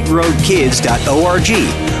www.rightroadkids.org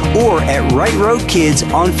or at Right Road Kids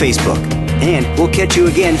on Facebook. And we'll catch you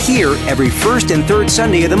again here every first and third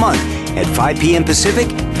Sunday of the month at 5 p.m.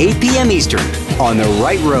 Pacific, 8 p.m. Eastern on the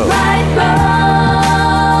Right Road. Right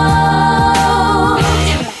road.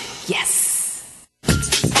 Yes.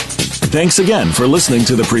 Thanks again for listening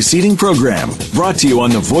to the preceding program, brought to you on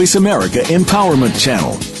the Voice America Empowerment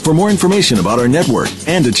Channel. For more information about our network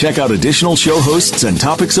and to check out additional show hosts and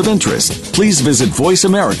topics of interest, please visit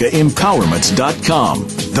voiceamericaempowerment.com.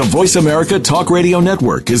 The Voice America Talk Radio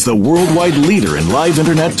Network is the worldwide leader in live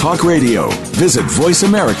Internet talk radio. Visit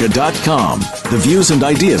voiceamerica.com. The views and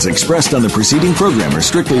ideas expressed on the preceding program are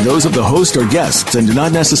strictly those of the host or guests and do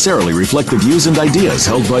not necessarily reflect the views and ideas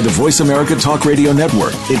held by the Voice America Talk Radio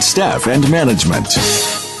Network, its staff, and management.